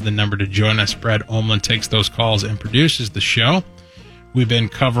 651-989-5855 is the number to join us. Brad Omlin takes those calls and produces the show. We've been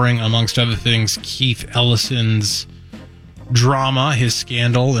covering, amongst other things, Keith Ellison's drama, his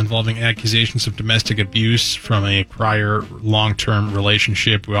scandal involving accusations of domestic abuse from a prior long-term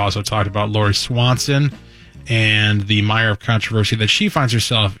relationship. We also talked about Lori Swanson and the mire of controversy that she finds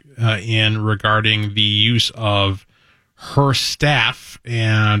herself in regarding the use of her staff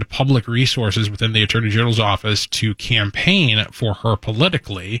and public resources within the Attorney General's office to campaign for her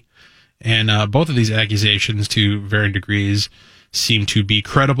politically. And both of these accusations, to varying degrees, seem to be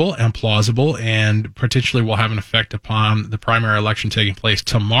credible and plausible and potentially will have an effect upon the primary election taking place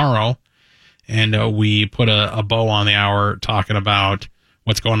tomorrow. And we put a bow on the hour talking about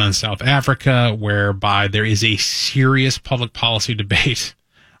what's going on in South Africa, whereby there is a serious public policy debate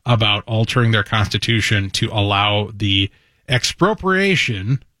about altering their constitution to allow the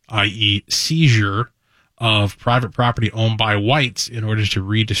expropriation, i.e. seizure, of private property owned by whites in order to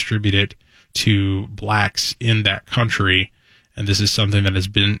redistribute it to blacks in that country. And this is something that has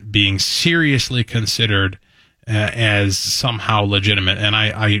been being seriously considered as somehow legitimate. And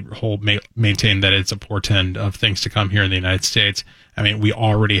I maintain that it's a portend of things to come here in the United States. I mean, we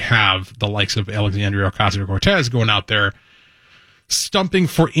already have the likes of Alexandria Ocasio-Cortez going out there stumping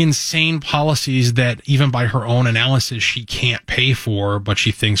for insane policies that even by her own analysis she can't pay for, but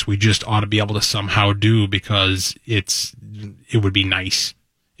she thinks we just ought to be able to somehow do because it would be nice.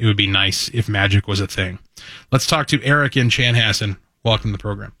 It would be nice if magic was a thing. Let's talk to Eric in Chanhassen. Welcome to the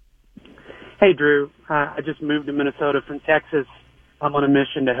program. Hey, Drew. I just moved to Minnesota from Texas. I'm on a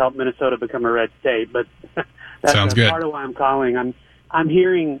mission to help Minnesota become a red state, but that's Sounds good. Part of why I'm calling. I'm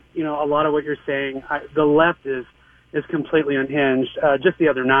hearing, a lot of what you're saying. The left is completely unhinged. Just the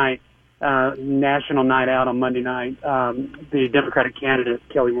other night, national night out on Monday night, the Democratic candidate,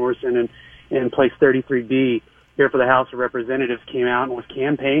 Kelly Morrison, in place 33B here for the House of Representatives came out and was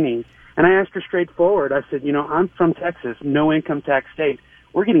campaigning. And I asked her straightforward. I said, I'm from Texas, no income tax state.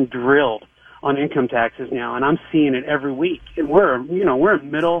 We're getting drilled on income taxes now, and I'm seeing it every week. And we're a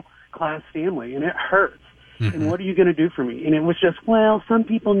middle-class family, and it hurts. Mm-hmm. And what are you going to do for me? And it was just, well, some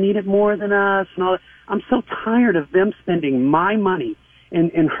people need it more than us and all that. I'm so tired of them spending my money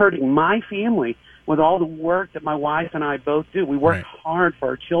and hurting my family with all the work that my wife and I both do. We work hard for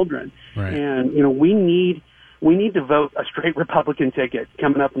our children. Right. And, we need to vote a straight Republican ticket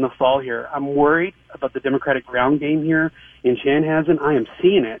coming up in the fall here. I'm worried about the Democratic ground game here in Chanhassen. I am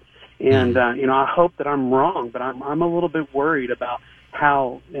seeing it. And, I hope that I'm wrong, but I'm a little bit worried about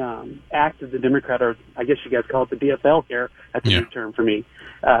how active the Democrat, or I guess you guys call it the DFL here, that's a new term for me,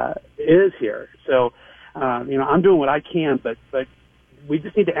 is here. So, I'm doing what I can, but we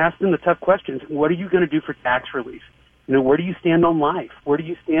just need to ask them the tough questions. What are you going to do for tax relief? Where do you stand on life? Where do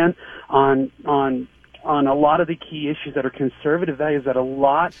you stand on a lot of the key issues that are conservative values that a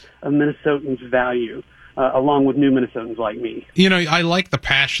lot of Minnesotans value? Along with new Minnesotans like me. I like the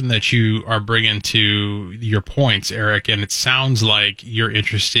passion that you are bringing to your points, Eric, and it sounds like you're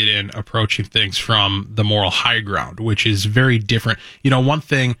interested in approaching things from the moral high ground, which is very different. One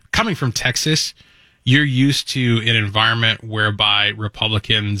thing, coming from Texas, you're used to an environment whereby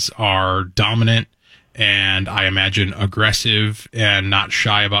Republicans are dominant and I imagine aggressive and not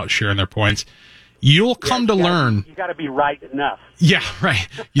shy about sharing their points. You'll come to learn. You got to be right enough. Yeah, right.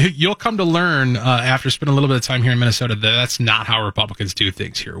 You'll come to learn after spending a little bit of time here in Minnesota that that's not how Republicans do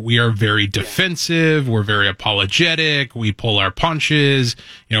things here. We are very defensive. We're very apologetic. We pull our punches.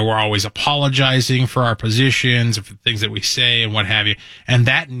 We're always apologizing for our positions, for things that we say and what have you. And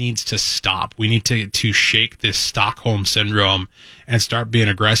that needs to stop. We need to shake this Stockholm syndrome and start being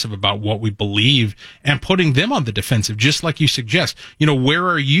aggressive about what we believe and putting them on the defensive, just like you suggest. Where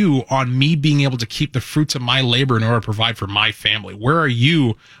are you on me being able to keep the fruits of my labor in order to provide for my family? Where are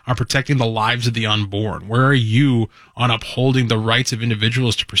you on protecting the lives of the unborn? Where are you on upholding the rights of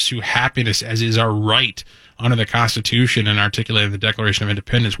individuals to pursue happiness as is our right under the Constitution and articulated in the Declaration of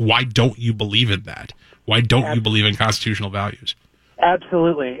Independence? Why don't you believe in that? Why don't you believe in constitutional values?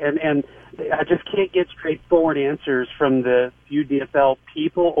 Absolutely. And I just can't get straightforward answers from the few DFL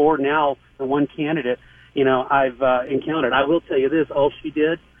people or now the one candidate, I've encountered. I will tell you this, all she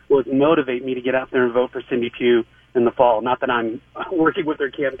did was motivate me to get out there and vote for Cindy Pugh in the fall. Not that I'm working with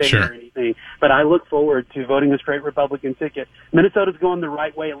her campaign or anything, but I look forward to voting a straight Republican ticket. Minnesota's going the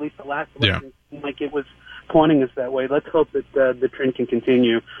right way, at least the last election seemed like it was pointing us that way. Let's hope that the trend can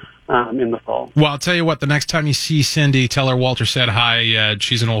continue in the fall. Well, I'll tell you what, the next time you see Cindy, tell her Walter said hi.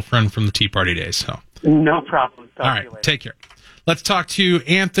 She's an old friend from the Tea Party days. So no problem. All right, take care. Let's talk to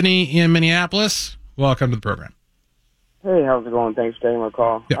Anthony in Minneapolis. Welcome to the program. Hey, how's it going? Thanks for taking my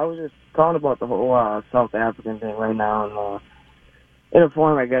call. Yep. I was just calling about the whole South African thing right now, and in a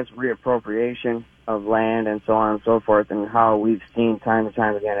form, I guess, reappropriation of land and so on and so forth, and how we've seen time and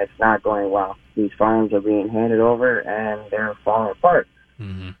time again it's not going well. These farms are being handed over, and they're falling apart.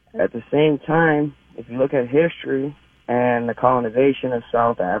 Mm-hmm. At the same time, if you look at history and the colonization of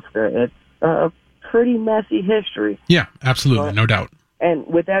South Africa, it's a pretty messy history. Yeah, absolutely, no doubt. And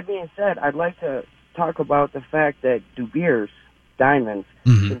with that being said, I'd like to talk about the fact that De Beers Diamonds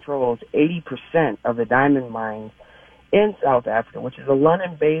controls 80% of the diamond mines in South Africa, which is a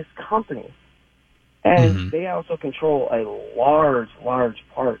London-based company. And they also control a large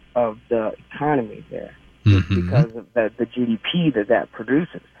part of the economy there because of the GDP that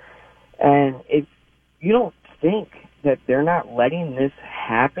produces. And if you don't think that they're not letting this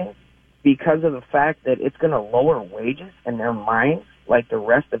happen because of the fact that it's going to lower wages in their mines like the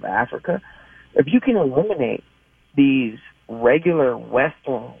rest of Africa, if you can eliminate these regular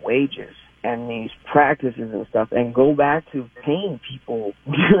Western wages and these practices and stuff and go back to paying people,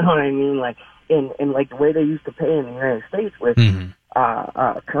 you know what I mean, like in like the way they used to pay in the United States with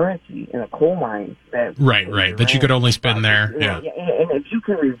currency in a coal mine. That you could only spend there. Yeah. And if you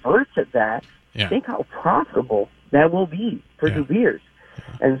can revert to that, think how profitable that will be for De Beers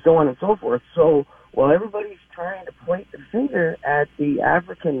and so on and so forth. So while everybody's trying to point the finger at the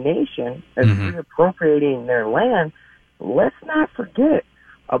African nation as reappropriating their land, let's not forget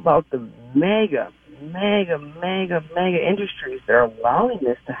about the mega industries that are allowing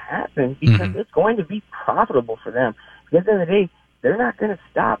this to happen because it's going to be profitable for them. Because at the end of the day, they're not going to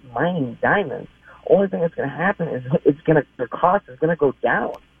stop mining diamonds. Only thing that's going to happen is their cost is going to go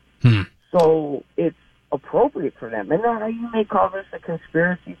down. So it's appropriate for them. And now you may call this a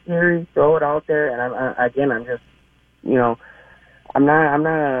conspiracy theory, throw it out there, and I'm just, I'm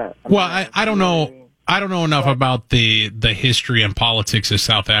not. I don't know. I don't know enough about the history and politics of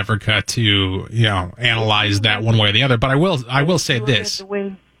South Africa to analyze that one way or the other. But I will say this: the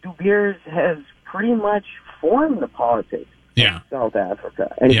way De Beers has pretty much formed the politics of South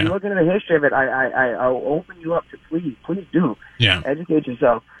Africa, and if you look into the history of it, I'll open you up to please do educate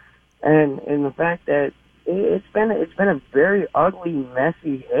yourself, and in the fact that it's been a very ugly,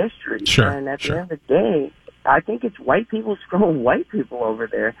 messy history, and at the end of the day, I think it's white people screwing white people over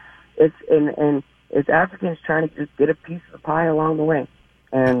there. It's Africans trying to just get a piece of the pie along the way.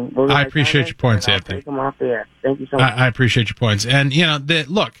 And I appreciate your points, Anthony. Take them off the air. Thank you so much. I appreciate your points. And,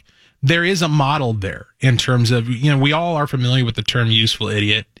 look, there is a model there in terms of, we all are familiar with the term useful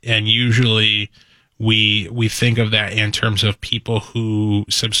idiot. And usually we think of that in terms of people who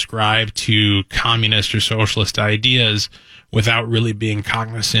subscribe to communist or socialist ideas without really being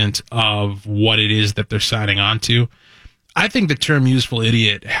cognizant of what it is that they're signing on to. I think the term useful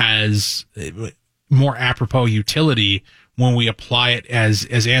idiot has more apropos utility when we apply it as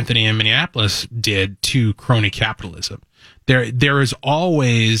Anthony in Minneapolis did to crony capitalism. There is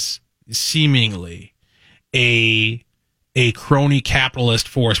always seemingly a crony capitalist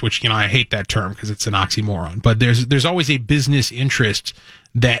force, which, I hate that term because it's an oxymoron, but there's always a business interest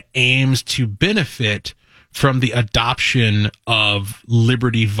that aims to benefit from the adoption of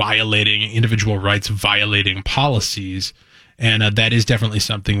liberty violating, individual rights violating policies. And that is definitely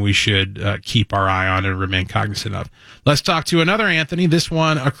something we should keep our eye on and remain cognizant of. Let's talk to another Anthony, this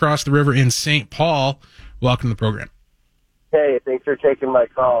one across the river in St. Paul. Welcome to the program. Hey, thanks for taking my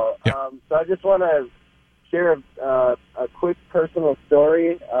call. Yep. So I just want to share a quick personal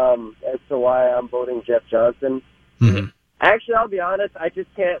story as to why I'm voting Jeff Johnson. Actually, I'll be honest, I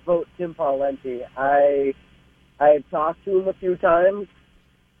just can't vote Tim Pawlenty. I've talked to him a few times,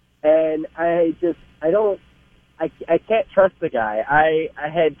 and I I can't trust the guy. I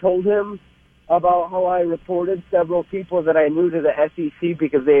had told him about how I reported several people that I knew to the SEC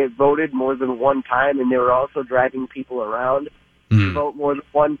because they had voted more than one time, and they were also driving people around to vote more than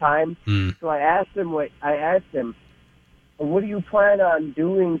one time. So I asked him, what do you plan on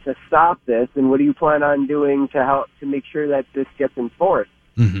doing to stop this, and what do you plan on doing to help to make sure that this gets enforced?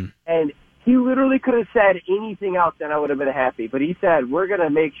 And he literally could have said anything else, and I would have been happy. But he said, we're going to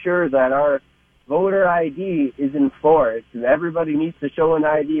make sure that our voter ID is enforced, and everybody needs to show an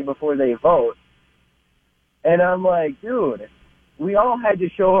ID before they vote. And I'm like, dude, we all had to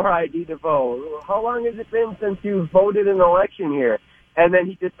show our ID to vote. How long has it been since you voted in an election here? And then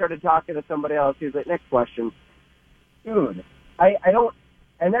he just started talking to somebody else. He was like, next question. Dude, I don't,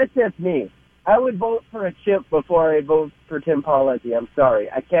 and that's just me. I would vote for a chimp before I vote for Tim Pawlenty. I'm sorry.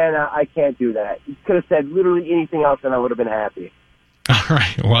 I can't do that. He could have said literally anything else and I would have been happy. All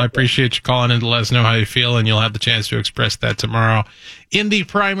right. Well, I appreciate you calling in to let us know how you feel, and you'll have the chance to express that tomorrow in the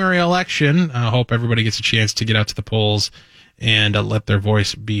primary election. I hope everybody gets a chance to get out to the polls and let their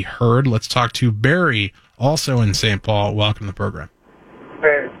voice be heard. Let's talk to Barry, also in St. Paul. Welcome to the program.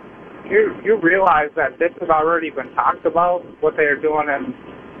 Hey, you realize that this has already been talked about, what they are doing in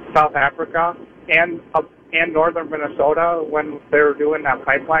South Africa and northern Minnesota when they were doing that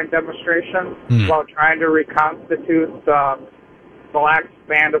pipeline demonstration while trying to reconstitute the Black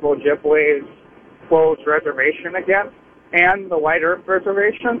Expandable Ojibways closed reservation again and the White Earth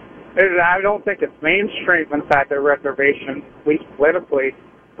Reservation. I don't think it's mainstream inside their reservation, at least politically,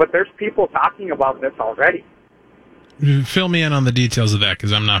 but there's people talking about this already. Fill me in on the details of that,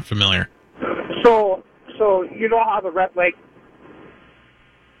 because I'm not familiar. So you know how the Red Lake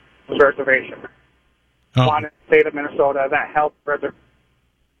Reservation, one in the state of Minnesota, that helped reservation.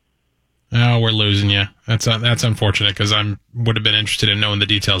 Oh, we're losing you. That's unfortunate, because I would have been interested in knowing the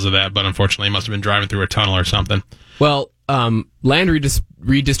details of that, but unfortunately, you must have been driving through a tunnel or something. Well, land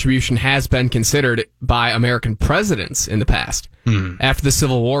redistribution has been considered by American presidents in the past. After the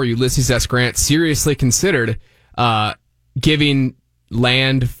Civil War, Ulysses S. Grant seriously considered giving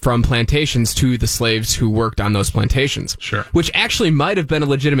land from plantations to the slaves who worked on those plantations. Sure. Which actually might have been a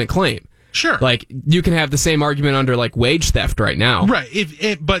legitimate claim. Sure. Like, you can have the same argument under, like, wage theft right now.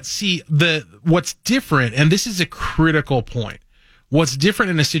 Right. But see, what's different, and this is a critical point, what's different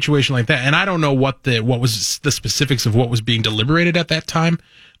in a situation like that, and I don't know what was the specifics of what was being deliberated at that time,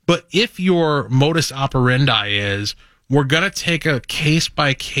 but if your modus operandi is, we're going to take a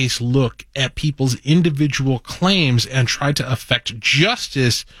case-by-case look at people's individual claims and try to effect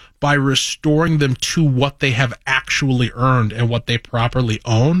justice by restoring them to what they have actually earned and what they properly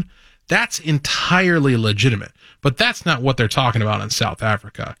own, that's entirely legitimate. But that's not what they're talking about in South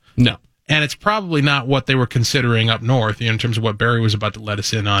Africa. No. And it's probably not what they were considering up north, in terms of what Barry was about to let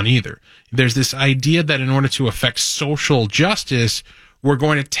us in on either. There's this idea that in order to effect social justice, we're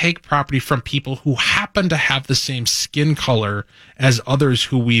going to take property from people who happen to have the same skin color as others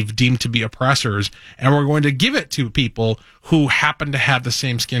who we've deemed to be oppressors, and we're going to give it to people who happen to have the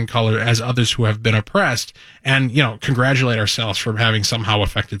same skin color as others who have been oppressed, and, congratulate ourselves for having somehow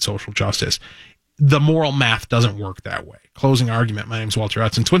affected social justice. The moral math doesn't work that way. Closing argument. My name is Walter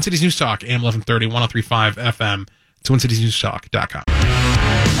Hudson. Twin Cities News Talk, AM 1130, 103.5 FM, TwinCitiesNewsTalk.com.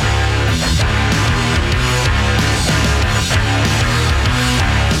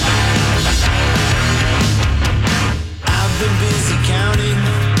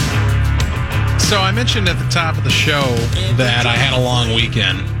 So I mentioned at the top of the show that I had a long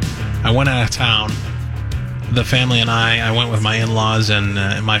weekend. I went out of town. The family and I went with my in-laws and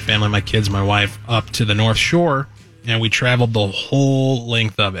my family, my kids, my wife, up to the North Shore, and we traveled the whole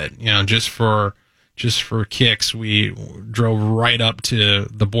length of it. Just for kicks, we drove right up to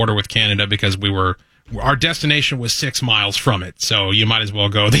the border with Canada because our destination was 6 miles from it. So you might as well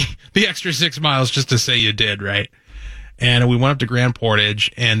go the extra 6 miles just to say you did, right? And we went up to Grand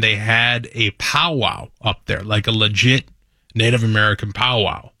Portage, and they had a powwow up there, like a legit Native American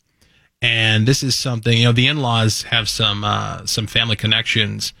powwow. And this is something, the in-laws have some family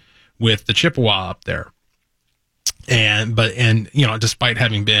connections with the Chippewa up there. And despite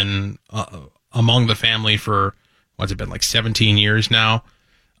having been among the family for, what's it been, like 17 years now,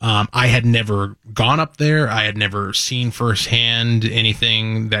 I had never gone up there. I had never seen firsthand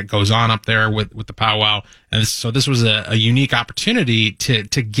anything that goes on up there with the powwow. And so this was a unique opportunity to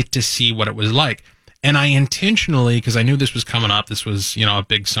get to see what it was like. And I intentionally, because I knew this was coming up, this was, a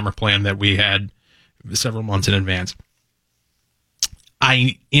big summer plan that we had several months in advance.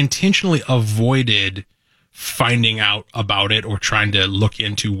 I intentionally avoided finding out about it or trying to look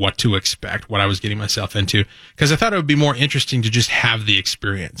into what to expect, what I was getting myself into, because I thought it would be more interesting to just have the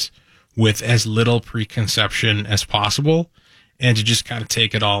experience. with as little preconception as possible and to just kind of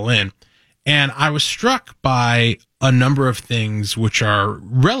take it all in. And I was struck by a number of things which are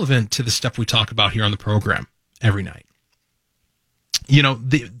relevant to the stuff we talk about here on the program every night. You know,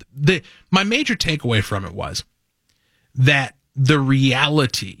 my major takeaway from it was that the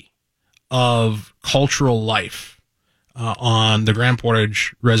reality of cultural life on the Grand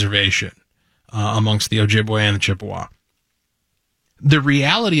Portage Reservation amongst the Ojibwe and the Chippewa, the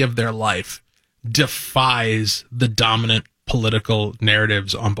reality of their life defies the dominant political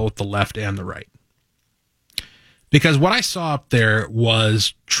narratives on both the left and the right. Because what I saw up there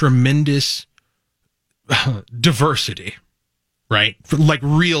was tremendous diversity, right? Like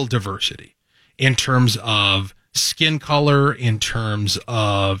real diversity in terms of skin color, in terms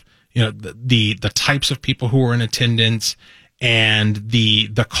of, you know, the types of people who were in attendance and the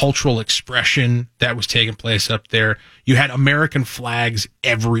cultural expression that was taking place up there. You had American flags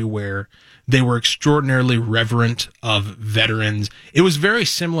everywhere. They were extraordinarily reverent of veterans. It was very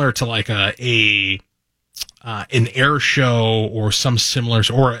similar to like an air show or some similar,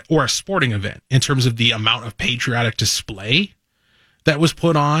 or a sporting event in terms of the amount of patriotic display that was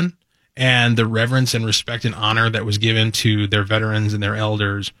put on and the reverence and respect and honor that was given to their veterans and their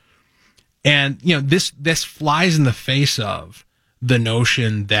elders. And, you know, this flies in the face of the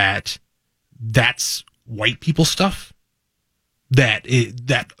notion that that's white people stuff, that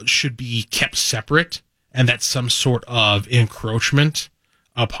should be kept separate, and that's some sort of encroachment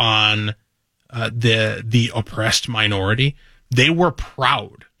upon the oppressed minority. They were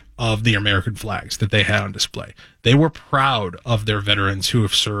proud of the American flags that they had on display. They were proud of their veterans who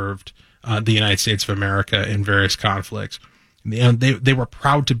have served the United States of America in various conflicts. And they were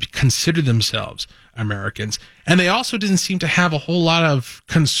proud to consider themselves Americans. And they also didn't seem to have a whole lot of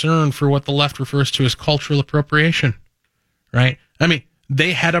concern for what the left refers to as cultural appropriation, right? I mean,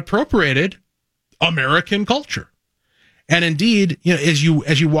 they had appropriated American culture. And indeed, you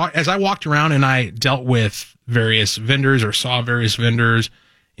know, as I walked around and I dealt with various vendors or saw various vendors,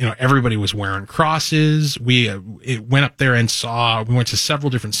 you know, everybody was wearing crosses. We went up there and we went to several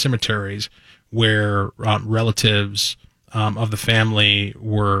different cemeteries where relatives of the family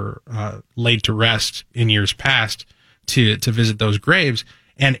were laid to rest in years past to visit those graves.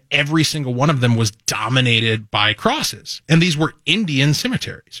 And every single one of them was dominated by crosses. And these were Indian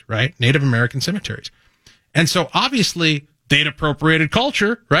cemeteries, right? Native American cemeteries. And so obviously they'd appropriated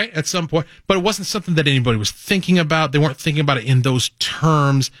culture, right, at some point, but it wasn't something that anybody was thinking about. They weren't thinking about it in those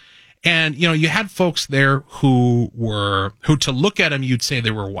terms. And, you know, you had folks there who to look at them, you'd say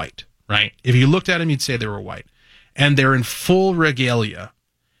they were white, right? If you looked at them, you'd say they were white. And they're in full regalia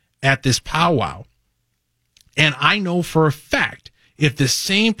at this powwow. And I know for a fact, if the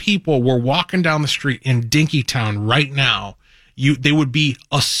same people were walking down the street in Dinkytown right now, they would be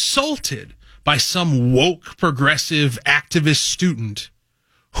assaulted by some woke, progressive, activist student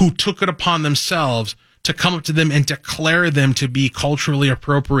who took it upon themselves to come up to them and declare them to be culturally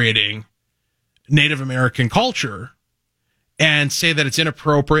appropriating Native American culture and say that it's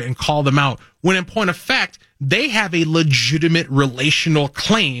inappropriate and call them out, when in point of fact, they have a legitimate relational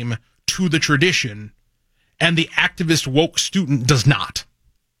claim to the tradition, and the activist woke student does not.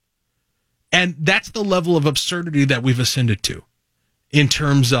 And that's the level of absurdity that we've ascended to in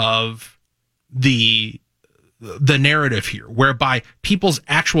terms of the narrative here, whereby people's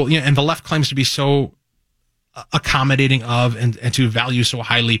actual, you know, and the left claims to be so accommodating of and to value so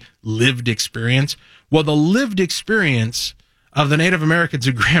highly lived experience. Well, the lived experience of the Native Americans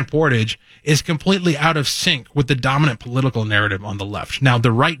of Grand Portage is completely out of sync with the dominant political narrative on the left. Now,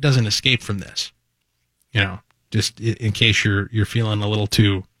 the right doesn't escape from this, you know, just in case you're feeling a little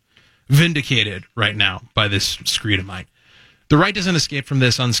too vindicated right now by this screed of mine. The right doesn't escape from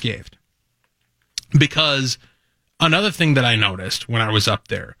this unscathed. Because another thing that I noticed when I was up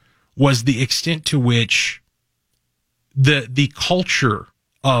there was the extent to which the culture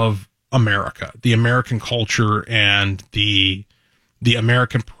of America, the American culture and the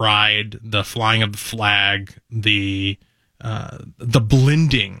American pride, the flying of the flag, the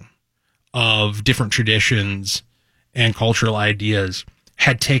blending of different traditions and cultural ideas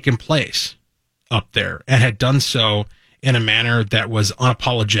had taken place up there and had done so in a manner that was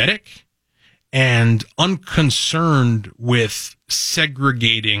unapologetic and unconcerned with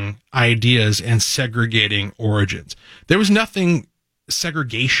segregating ideas and segregating origins. There was nothing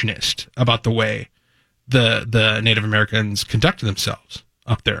segregationist about the way the Native Americans conducted themselves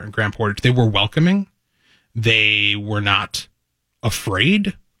up there in Grand Portage. They were welcoming. They were not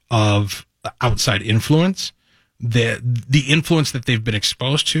afraid of outside influence. The influence that they've been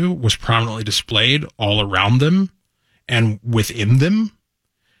exposed to was prominently displayed all around them and within them.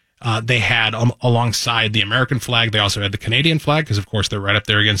 They had alongside the American flag, they also had the Canadian flag because, of course, they're right up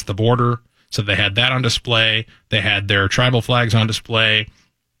there against the border. So they had that on display. They had their tribal flags on display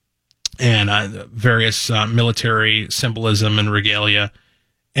and various military symbolism and regalia.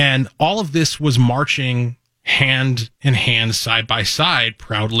 And all of this was marching hand in hand, side by side,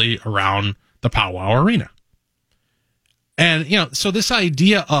 proudly around the powwow arena. And, so this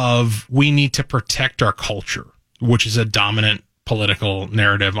idea of we need to protect our culture, which is a dominant political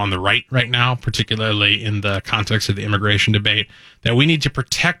narrative on the right now, particularly in the context of the immigration debate, that we need to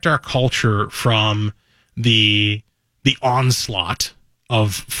protect our culture from the onslaught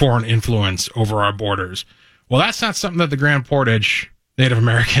of foreign influence over our borders. Well, that's not something that the Grand Portage Native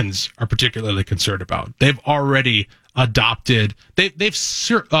Americans are particularly concerned about. They've already adopted, they've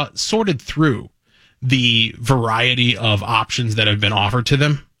sorted through the variety of options that have been offered to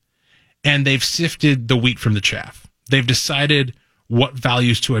them, and they've sifted the wheat from the chaff. They've decided what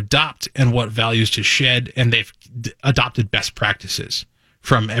values to adopt and what values to shed, and they've adopted best practices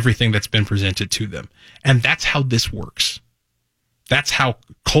from everything that's been presented to them. And that's how this works. That's how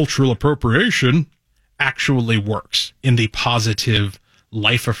cultural appropriation actually works in the positive,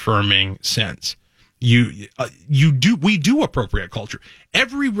 life-affirming sense. We do appropriate culture.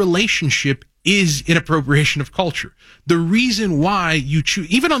 Every relationship is an appropriation of culture. The reason why you choose,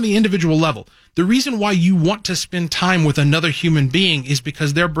 even on the individual level, the reason why you want to spend time with another human being is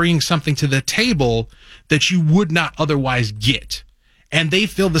because they're bringing something to the table that you would not otherwise get. And they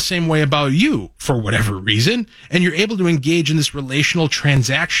feel the same way about you for whatever reason. And you're able to engage in this relational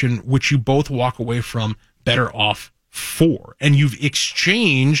transaction, which you both walk away from better off for. And you've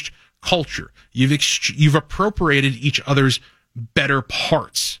exchanged culture. You've appropriated each other's better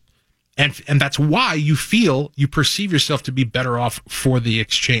parts. And that's why you perceive yourself to be better off for the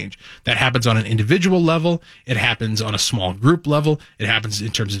exchange. That happens on an individual level. It happens on a small group level. It happens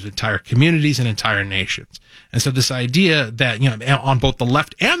in terms of entire communities and entire nations. And so this idea that, on both the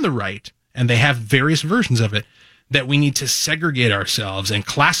left and the right, and they have various versions of it, that we need to segregate ourselves and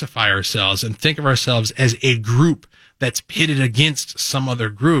classify ourselves and think of ourselves as a group that's pitted against some other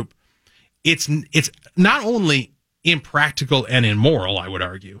group. It's not only impractical and immoral, I would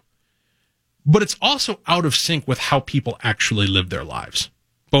argue, but it's also out of sync with how people actually live their lives,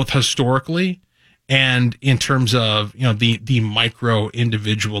 both historically and in terms of, the micro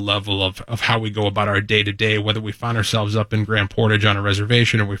individual level of how we go about our day to day, whether we find ourselves up in Grand Portage on a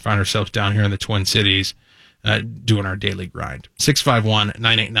reservation or we find ourselves down here in the Twin Cities doing our daily grind.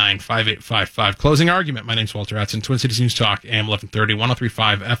 651-989-5855. Closing argument. My name's Walter Hudson, Twin Cities News Talk, AM 1130,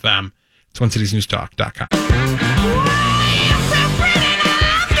 103.5 FM, TwinCitiesNewsTalk.com.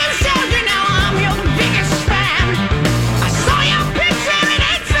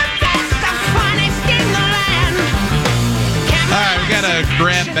 A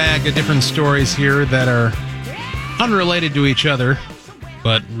grab bag of different stories here that are unrelated to each other,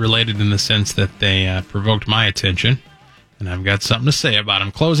 but related in the sense that they provoked my attention, and I've got something to say about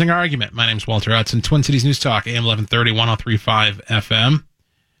them. Closing argument. My name's Walter Hudson, Twin Cities News Talk, AM 1130, 103.5 FM,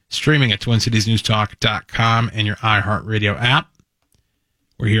 streaming at TwinCitiesNewsTalk.com and your iHeartRadio app.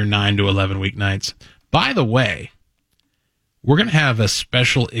 We're here 9 to 11 weeknights. By the way, we're going to have a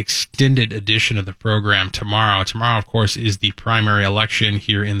special extended edition of the program tomorrow. Tomorrow, of course, is the primary election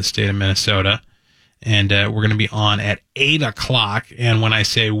here in the state of Minnesota. And we're going to be on at 8 o'clock. And when I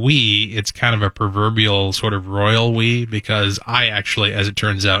say we, it's kind of a proverbial sort of royal we, because I actually, as it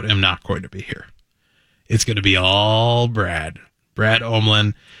turns out, am not going to be here. It's going to be all Brad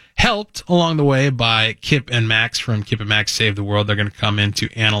Omlin, helped along the way by Kip and Max from Kip and Max Save the World. They're going to come in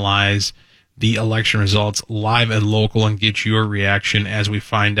to analyze the election results live and local and get your reaction as we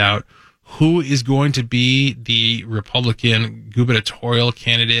find out who is going to be the Republican gubernatorial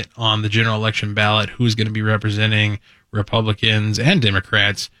candidate on the general election ballot, who's going to be representing Republicans and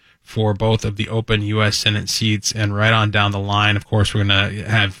Democrats for both of the open U.S. Senate seats, and right on down the line. Of course, we're going to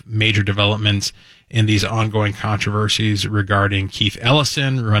have major developments in these ongoing controversies regarding Keith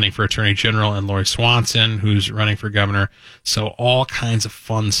Ellison running for Attorney General and Lori Swanson, who's running for governor. So all kinds of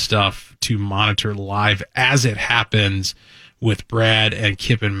fun stuff to monitor live as it happens with Brad and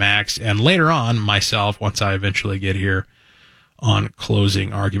Kip and Max, and later on myself once I eventually get here on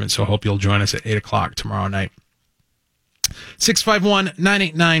Closing Argument. So I hope you'll join us at 8 o'clock tomorrow night.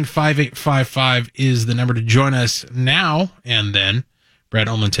 651-989-5855 is the number to join us now and then. Brad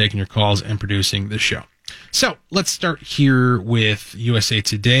Omlin taking your calls and producing the show. So let's start here with USA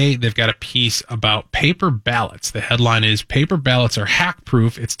Today. They've got a piece about paper ballots. The headline is, "Paper ballots are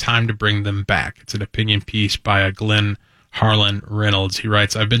hack-proof. It's time to bring them back." It's an opinion piece by Glenn Harlan Reynolds. He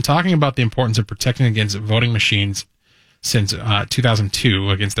writes, "I've been talking about the importance of protecting against voting machines since 2002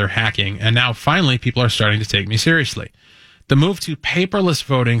 against their hacking, and now finally people are starting to take me seriously. The move to paperless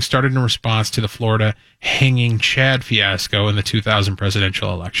voting started in response to the Florida hanging Chad fiasco in the 2000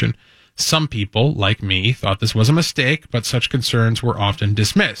 presidential election. Some people, like me, thought this was a mistake, but such concerns were often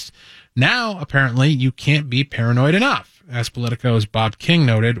dismissed. Now, apparently, you can't be paranoid enough. As Politico's Bob King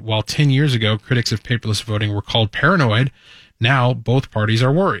noted, while 10 years ago critics of paperless voting were called paranoid, now both parties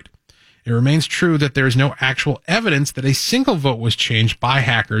are worried. It remains true that there is no actual evidence that a single vote was changed by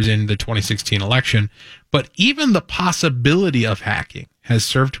hackers in the 2016 election, but even the possibility of hacking has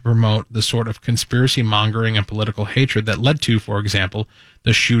served to promote the sort of conspiracy mongering and political hatred that led to, for example,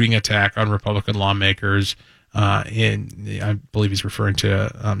 the shooting attack on Republican lawmakers. I believe he's referring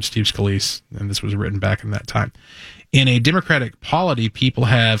to Steve Scalise, and this was written back in that time. In a democratic polity, people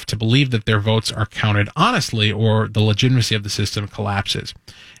have to believe that their votes are counted honestly, or the legitimacy of the system collapses.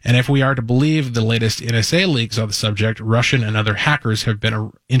 And if we are to believe the latest NSA leaks on the subject, Russian and other hackers have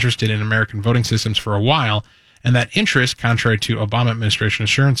been interested in American voting systems for a while, and that interest, contrary to Obama administration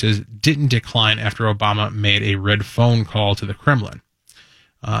assurances, didn't decline after Obama made a red phone call to the Kremlin.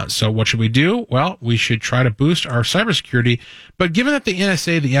 So what should we do? Well, we should try to boost our cybersecurity. But given that the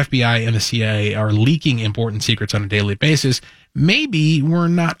NSA, the FBI, and the CIA are leaking important secrets on a daily basis, maybe we're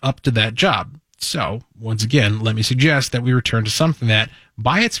not up to that job. So, once again, let me suggest that we return to something that,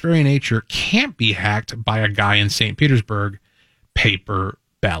 by its very nature, can't be hacked by a guy in St. Petersburg: paper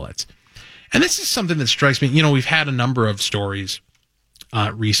ballots. And this is something that strikes me. You know, we've had a number of stories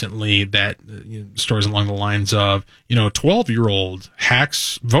recently that stories along the lines of, 12-year-old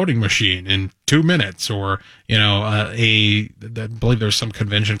hacks voting machine in 2 minutes, or, I believe there's some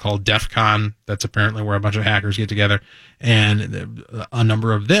convention called DEF CON that's apparently where a bunch of hackers get together, and a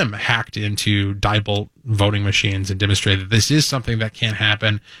number of them hacked into Diebold voting machines and demonstrated that this is something that can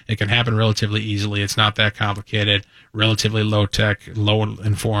happen. It can happen relatively easily. It's not that complicated, relatively low tech, low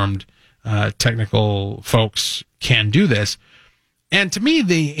informed technical folks can do this. And to me,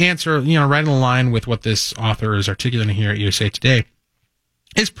 the answer, right in line with what this author is articulating here at USA Today,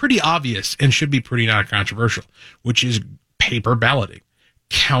 is pretty obvious and should be pretty non-controversial, which is paper balloting.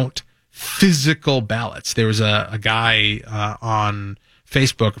 Count physical ballots. There was a guy on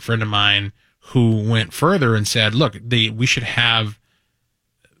Facebook, a friend of mine, who went further and said, look, we should have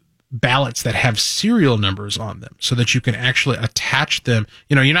ballots that have serial numbers on them so that you can actually attach them.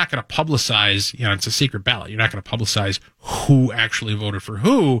 You're not going to publicize, it's a secret ballot. You're not going to publicize who actually voted for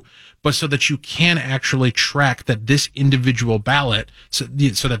who, but so that you can actually track that this individual ballot, so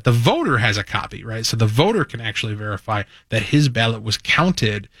that the voter has a copy, right? So the voter can actually verify that his ballot was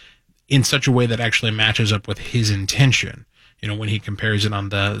counted in such a way that actually matches up with his intention, when he compares it on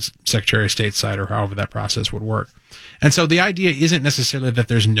the Secretary of State side, or however that process would work. And so the idea isn't necessarily that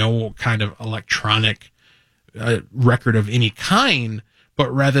there's no kind of electronic record of any kind,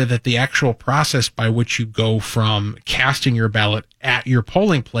 but rather that the actual process by which you go from casting your ballot at your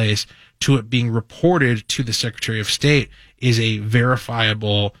polling place to it being reported to the Secretary of State is a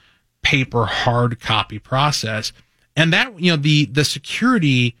verifiable paper hard copy process. And that, the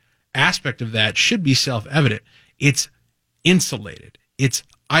security aspect of that should be self-evident. It's insulated. It's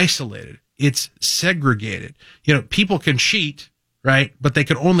isolated. It's segregated. People can cheat, right? But they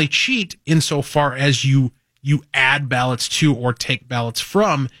can only cheat insofar as you add ballots to or take ballots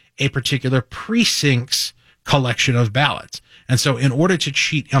from a particular precinct's collection of ballots. And so in order to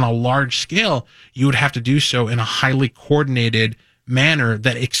cheat on a large scale, you would have to do so in a highly coordinated manner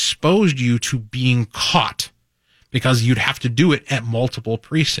that exposed you to being caught, because you'd have to do it at multiple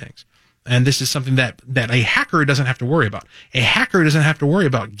precincts. And this is something that a hacker doesn't have to worry about. A hacker doesn't have to worry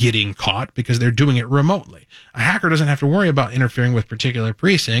about getting caught because they're doing it remotely. A hacker doesn't have to worry about interfering with particular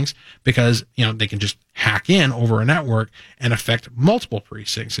precincts because, they can just hack in over a network and affect multiple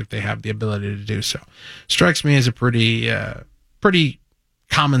precincts if they have the ability to do so. Strikes me as a pretty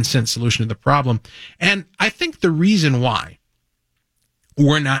common sense solution to the problem. And I think the reason why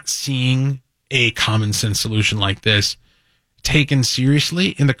we're not seeing a common sense solution like this taken seriously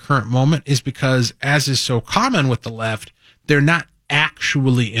in the current moment is because, as is so common with the left, they're not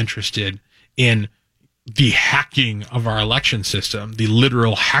actually interested in the hacking of our election system, the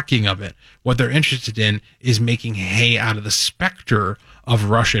literal hacking of it. What they're interested in is making hay out of the specter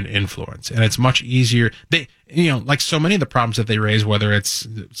of Russian influence. And it's much easier. They, like so many of the problems that they raise, whether it's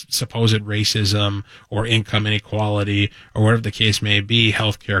supposed racism or income inequality or whatever the case may be,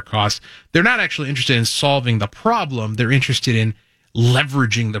 healthcare costs, they're not actually interested in solving the problem. They're interested in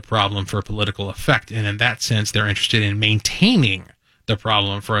leveraging the problem for political effect. And in that sense, they're interested in maintaining the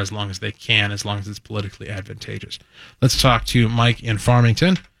problem for as long as they can, as long as it's politically advantageous. Let's talk to Mike in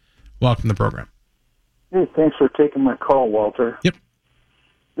Farmington. Welcome to the program. Hey, thanks for taking my call, Walter. Yep.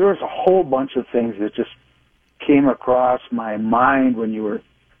 There was a whole bunch of things that just came across my mind when you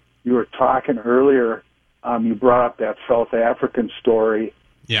were talking earlier. You brought up that South African story.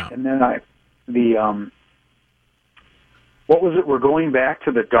 Yeah. And then what was it? We're going back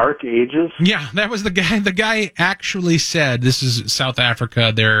to the Dark Ages? Yeah, that was the guy. The guy actually said, this is South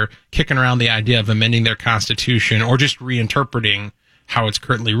Africa, they're kicking around the idea of amending their constitution or just reinterpreting how it's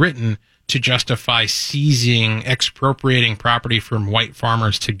currently written to justify seizing, expropriating property from white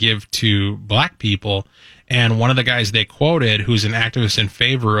farmers to give to black people. And one of the guys they quoted, who's an activist in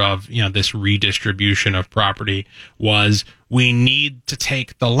favor of, this redistribution of property, was, we need to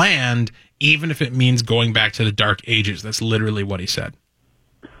take the land, even if it means going back to the Dark Ages. That's literally what he said.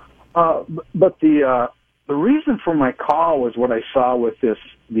 But the reason for my call was what I saw with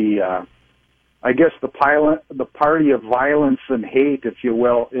I guess the party of violence and hate, if you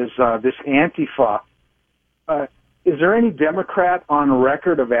will, is this Antifa. Is there any Democrat on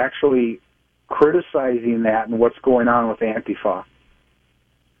record of actually criticizing that and what's going on with Antifa?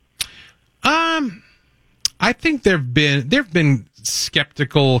 I think there've been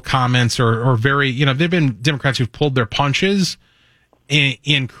skeptical comments or very, there've been Democrats who've pulled their punches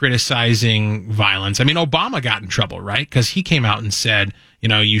in criticizing violence. I mean, Obama got in trouble, right? Because he came out and said,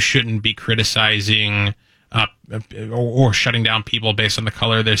 you shouldn't be criticizing or shutting down people based on the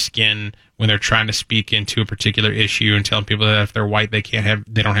color of their skin when they're trying to speak into a particular issue, and telling people that if they're white, they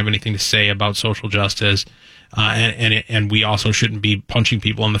don't have anything to say about social justice. And we also shouldn't be punching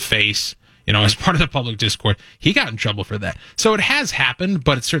people in the face, as part of the public discourse. He got in trouble for that. So it has happened,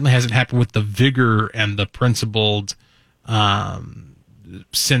 but it certainly hasn't happened with the vigor and the principled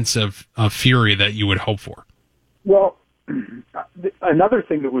sense of fury that you would hope for. Well, another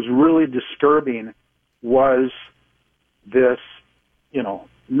thing that was really disturbing was this,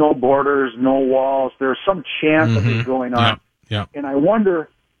 no borders, no walls. There's some chant that is going on. Yeah. And I wonder,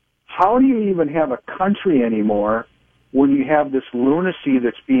 how do you even have a country anymore when you have this lunacy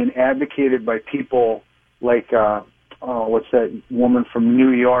that's being advocated by people like, what's that woman from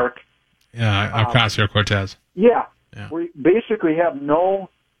New York? Yeah, Ocasio-Cortez. Yeah. We basically have no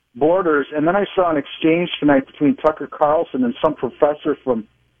borders. And then I saw an exchange tonight between Tucker Carlson and some professor from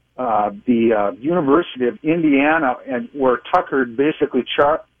the University of Indiana, and where Tucker basically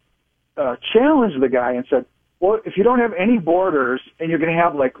challenged the guy and said, well, if you don't have any borders and you're going to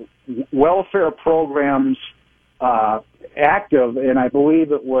have like welfare programs active, and I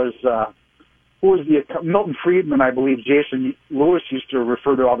believe it was Milton Friedman, I believe Jason Lewis used to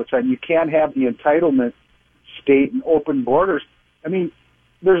refer to all the time, you can't have the entitlement state and open borders. I mean,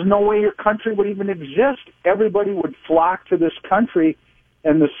 there's no way your country would even exist. Everybody would flock to this country,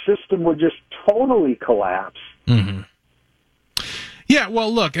 and the system would just totally collapse. Mm-hmm. Yeah,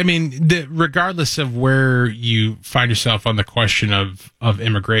 well, look, I mean, regardless of where you find yourself on the question of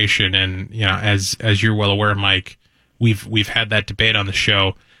immigration, and as you're well aware, Mike, we've had that debate on the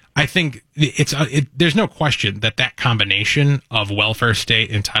show. I think there's no question that combination of welfare state,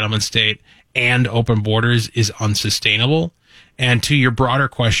 entitlement state, and open borders is unsustainable. And to your broader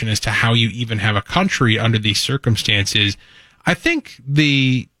question as to how you even have a country under these circumstances, I think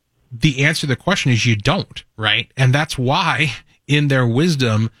the answer to the question is you don't, right? And that's why, in their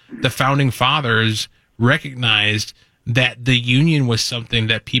wisdom, the founding fathers recognized that the Union was something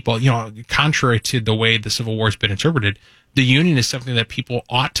that people, contrary to the way the Civil War has been interpreted, the Union is something that people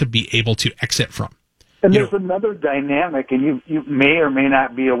ought to be able to exit from. And there's another dynamic, and you may or may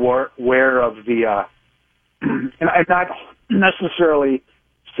not be aware of the, and I'm not necessarily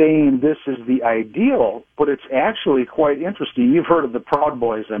saying this is the ideal, but it's actually quite interesting. You've heard of the Proud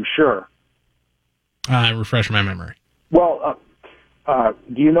Boys, I'm sure. Refresh my memory. Well,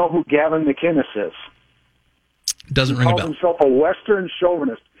 do you know who Gavin McInnes is? Doesn't ring a bell. He calls himself a Western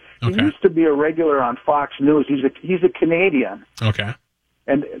chauvinist. Okay. He used to be a regular on Fox News. He's a Canadian. Okay.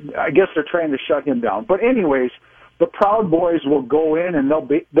 And I guess they're trying to shut him down. But anyways, the Proud Boys will go in and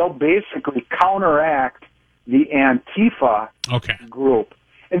they'll basically counteract the Antifa group.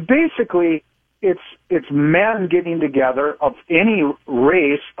 And basically, it's men getting together of any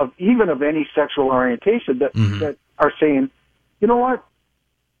race, even of any sexual orientation that are saying, you know what,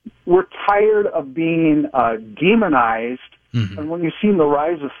 we're tired of being demonized. Mm-hmm. And when you've seen the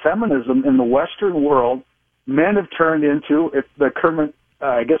rise of feminism in the Western world, men have turned into, the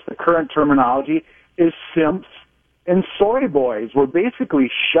current terminology is simps and soy boys. We're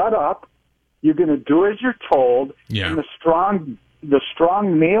basically shut up. You're going to do as you're told. Yeah. And the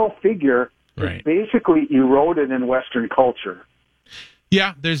strong male figure is basically eroded in Western culture.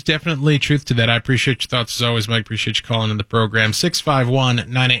 Yeah, there's definitely truth to that. I appreciate your thoughts as always, Mike. Appreciate you calling in the program.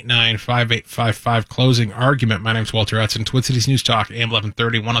 651-989-5855. Closing argument. My name's Walter Hudson. Twin Cities News Talk, AM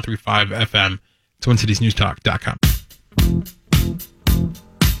 1130, 103.5 FM, TwinCitiesNewsTalk.com.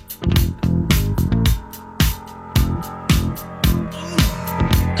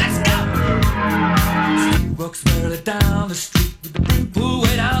 Walks barely down the street with the brim pulled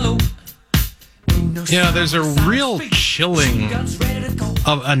way down low. There's a real chilling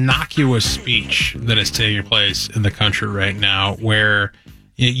of innocuous speech that is taking place in the country right now, where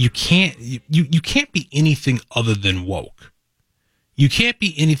you can't be anything other than woke. You can't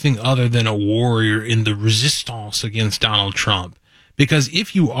be anything other than a warrior in the resistance against Donald Trump, because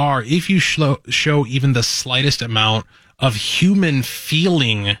if you show even the slightest amount of human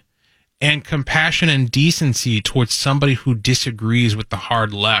feeling and compassion and decency towards somebody who disagrees with the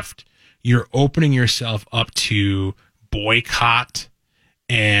hard left, you're opening yourself up to boycott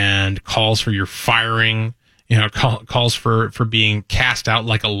and calls for your firing, calls for being cast out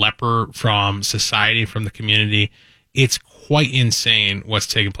like a leper from society, from the community. It's quite insane what's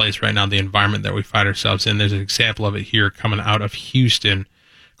taking place right now, the environment that we find ourselves in. There's an example of it here coming out of Houston.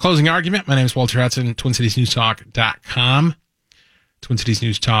 Closing argument. My name is Walter Hudson, TwinCitiesNewsTalk.com. Twin Cities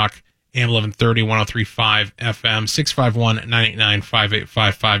News Talk, AM 1130, 103.5 FM.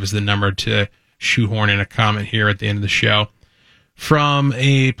 651-989-5855 is the number to shoehorn in a comment here at the end of the show. From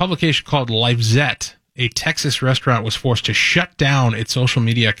a publication called LifeZette, a Texas restaurant was forced to shut down its social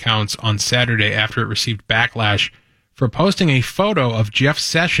media accounts on Saturday after it received backlash for posting a photo of Jeff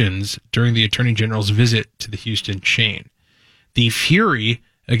Sessions during the Attorney General's visit to the Houston chain. The fury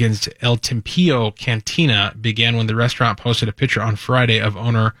against El Tempio Cantina began when the restaurant posted a picture on Friday of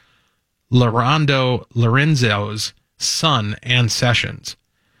owner Lorenzo Lorenzo's son and Sessions.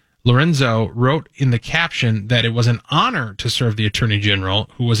 Lorenzo wrote in the caption that it was an honor to serve the Attorney General,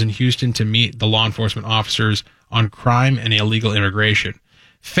 who was in Houston to meet the law enforcement officers on crime and illegal immigration.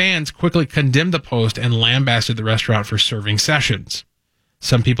 Fans quickly condemned the post and lambasted the restaurant for serving Sessions.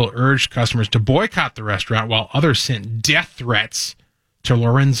 Some people urged customers to boycott the restaurant, while others sent death threats to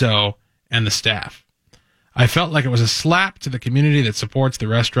Lorenzo and the staff. I felt like it was a slap to the community that supports the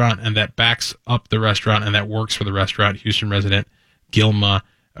restaurant and that backs up the restaurant and that works for the restaurant, Houston resident Gilma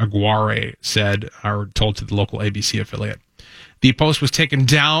Aguirre said, or told to the local ABC affiliate. The post was taken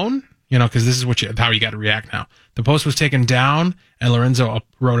down, because this is how you got to react now. The post was taken down, and Lorenzo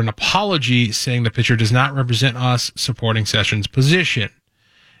wrote an apology saying the picture does not represent us supporting Sessions' position.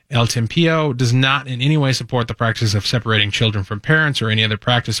 El Tempio does not in any way support the practice of separating children from parents or any other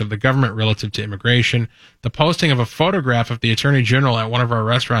practice of the government relative to immigration. The posting of a photograph of the Attorney General at one of our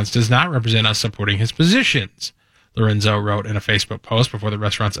restaurants does not represent us supporting his positions, Lorenzo wrote in a Facebook post before the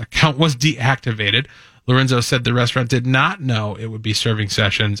restaurant's account was deactivated. Lorenzo said the restaurant did not know it would be serving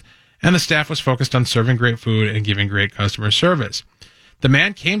Sessions, and the staff was focused on serving great food and giving great customer service. The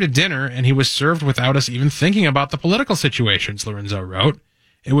man came to dinner, and he was served without us even thinking about the political situations, Lorenzo wrote.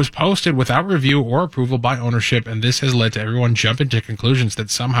 It was posted without review or approval by ownership, and this has led to everyone jumping to conclusions that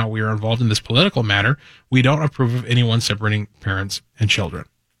somehow we are involved in this political matter. We don't approve of anyone separating parents and children.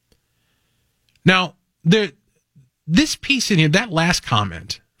 Now, this piece in here, that last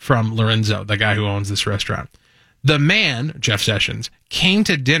comment from Lorenzo, the guy who owns this restaurant, the man, Jeff Sessions, came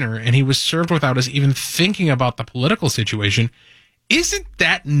to dinner and he was served without us even thinking about the political situation. Isn't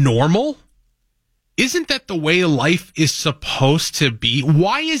that normal? Isn't that the way life is supposed to be?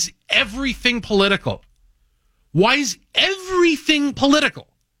 Why is everything political? Why is everything political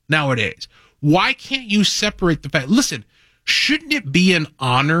nowadays? Why can't you separate the fact? Listen, shouldn't it be an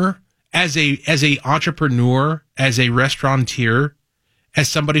honor as a entrepreneur, as a restaurateur, as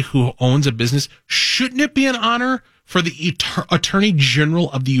somebody who owns a business? Shouldn't it be an honor for the Attorney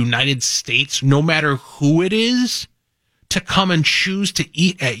General of the United States, no matter who it is, to come and choose to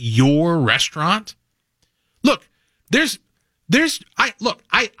eat at your restaurant? Look,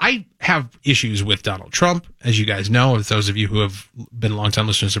 I have issues with Donald Trump, as you guys know, as those of you who have been longtime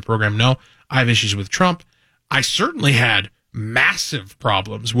listeners to the program know. I have issues with Trump. I certainly had massive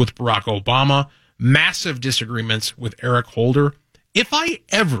problems with Barack Obama, massive disagreements with Eric Holder. If I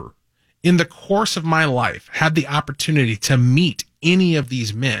ever, in the course of my life, had the opportunity to meet any of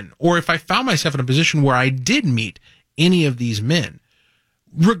these men, or if I found myself in a position where I did meet any of these men,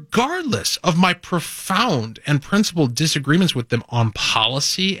 regardless of my profound and principled disagreements with them on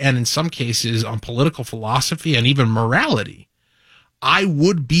policy and in some cases on political philosophy and even morality, I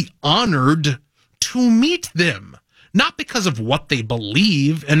would be honored to meet them. Not because of what they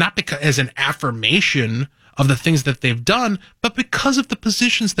believe and not because as an affirmation of the things that they've done, but because of the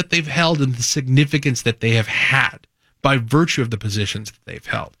positions that they've held and the significance that they have had. by virtue of the positions that they've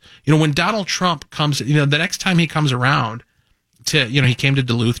held. When Donald Trump comes, the next time he comes around to, he came to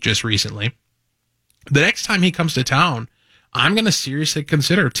Duluth just recently. The next time he comes to town, I'm going to seriously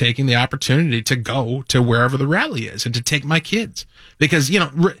consider taking the opportunity to go to wherever the rally is and to take my kids. Because,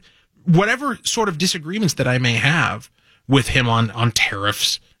 whatever sort of disagreements that I may have with him on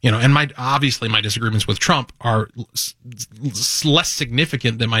tariffs, and my disagreements with Trump are less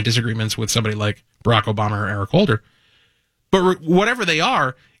significant than my disagreements with somebody like Barack Obama or Eric Holder. But whatever they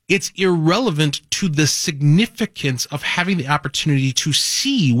are, it's irrelevant to the significance of having the opportunity to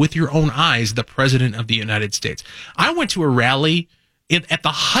see with your own eyes the President of the United States. I went to a rally at the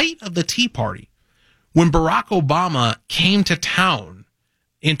height of the Tea Party when Barack Obama came to town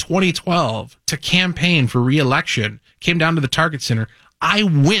in 2012 to campaign for re-election, came down to the Target Center. I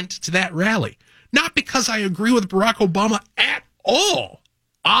went to that rally, not because I agree with Barack Obama at all.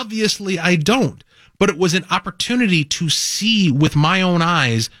 Obviously, I don't. But it was an opportunity to see with my own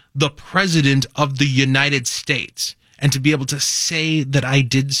eyes the President of the United States and to be able to say that I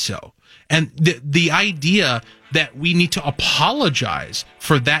did so. And the idea that we need to apologize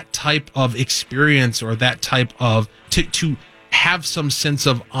for that type of experience or that type of to have some sense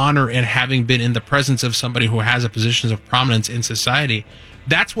of honor and having been in the presence of somebody who has a position of prominence in society,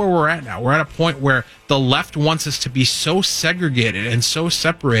 that's where we're at now. We're at a point where the left wants us to be so segregated and so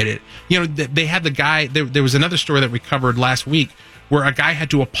separated. They had the guy, there was another story that we covered last week where a guy had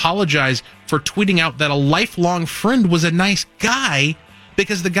to apologize for tweeting out that a lifelong friend was a nice guy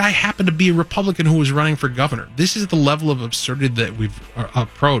because the guy happened to be a Republican who was running for governor. This is the level of absurdity that we've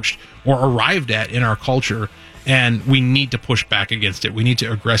approached or arrived at in our culture, and we need to push back against it. We need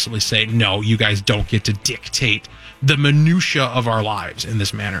to aggressively say, no, you guys don't get to dictate the minutia of our lives in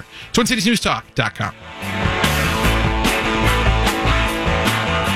this manner. TwinCitiesNewsTalk.com.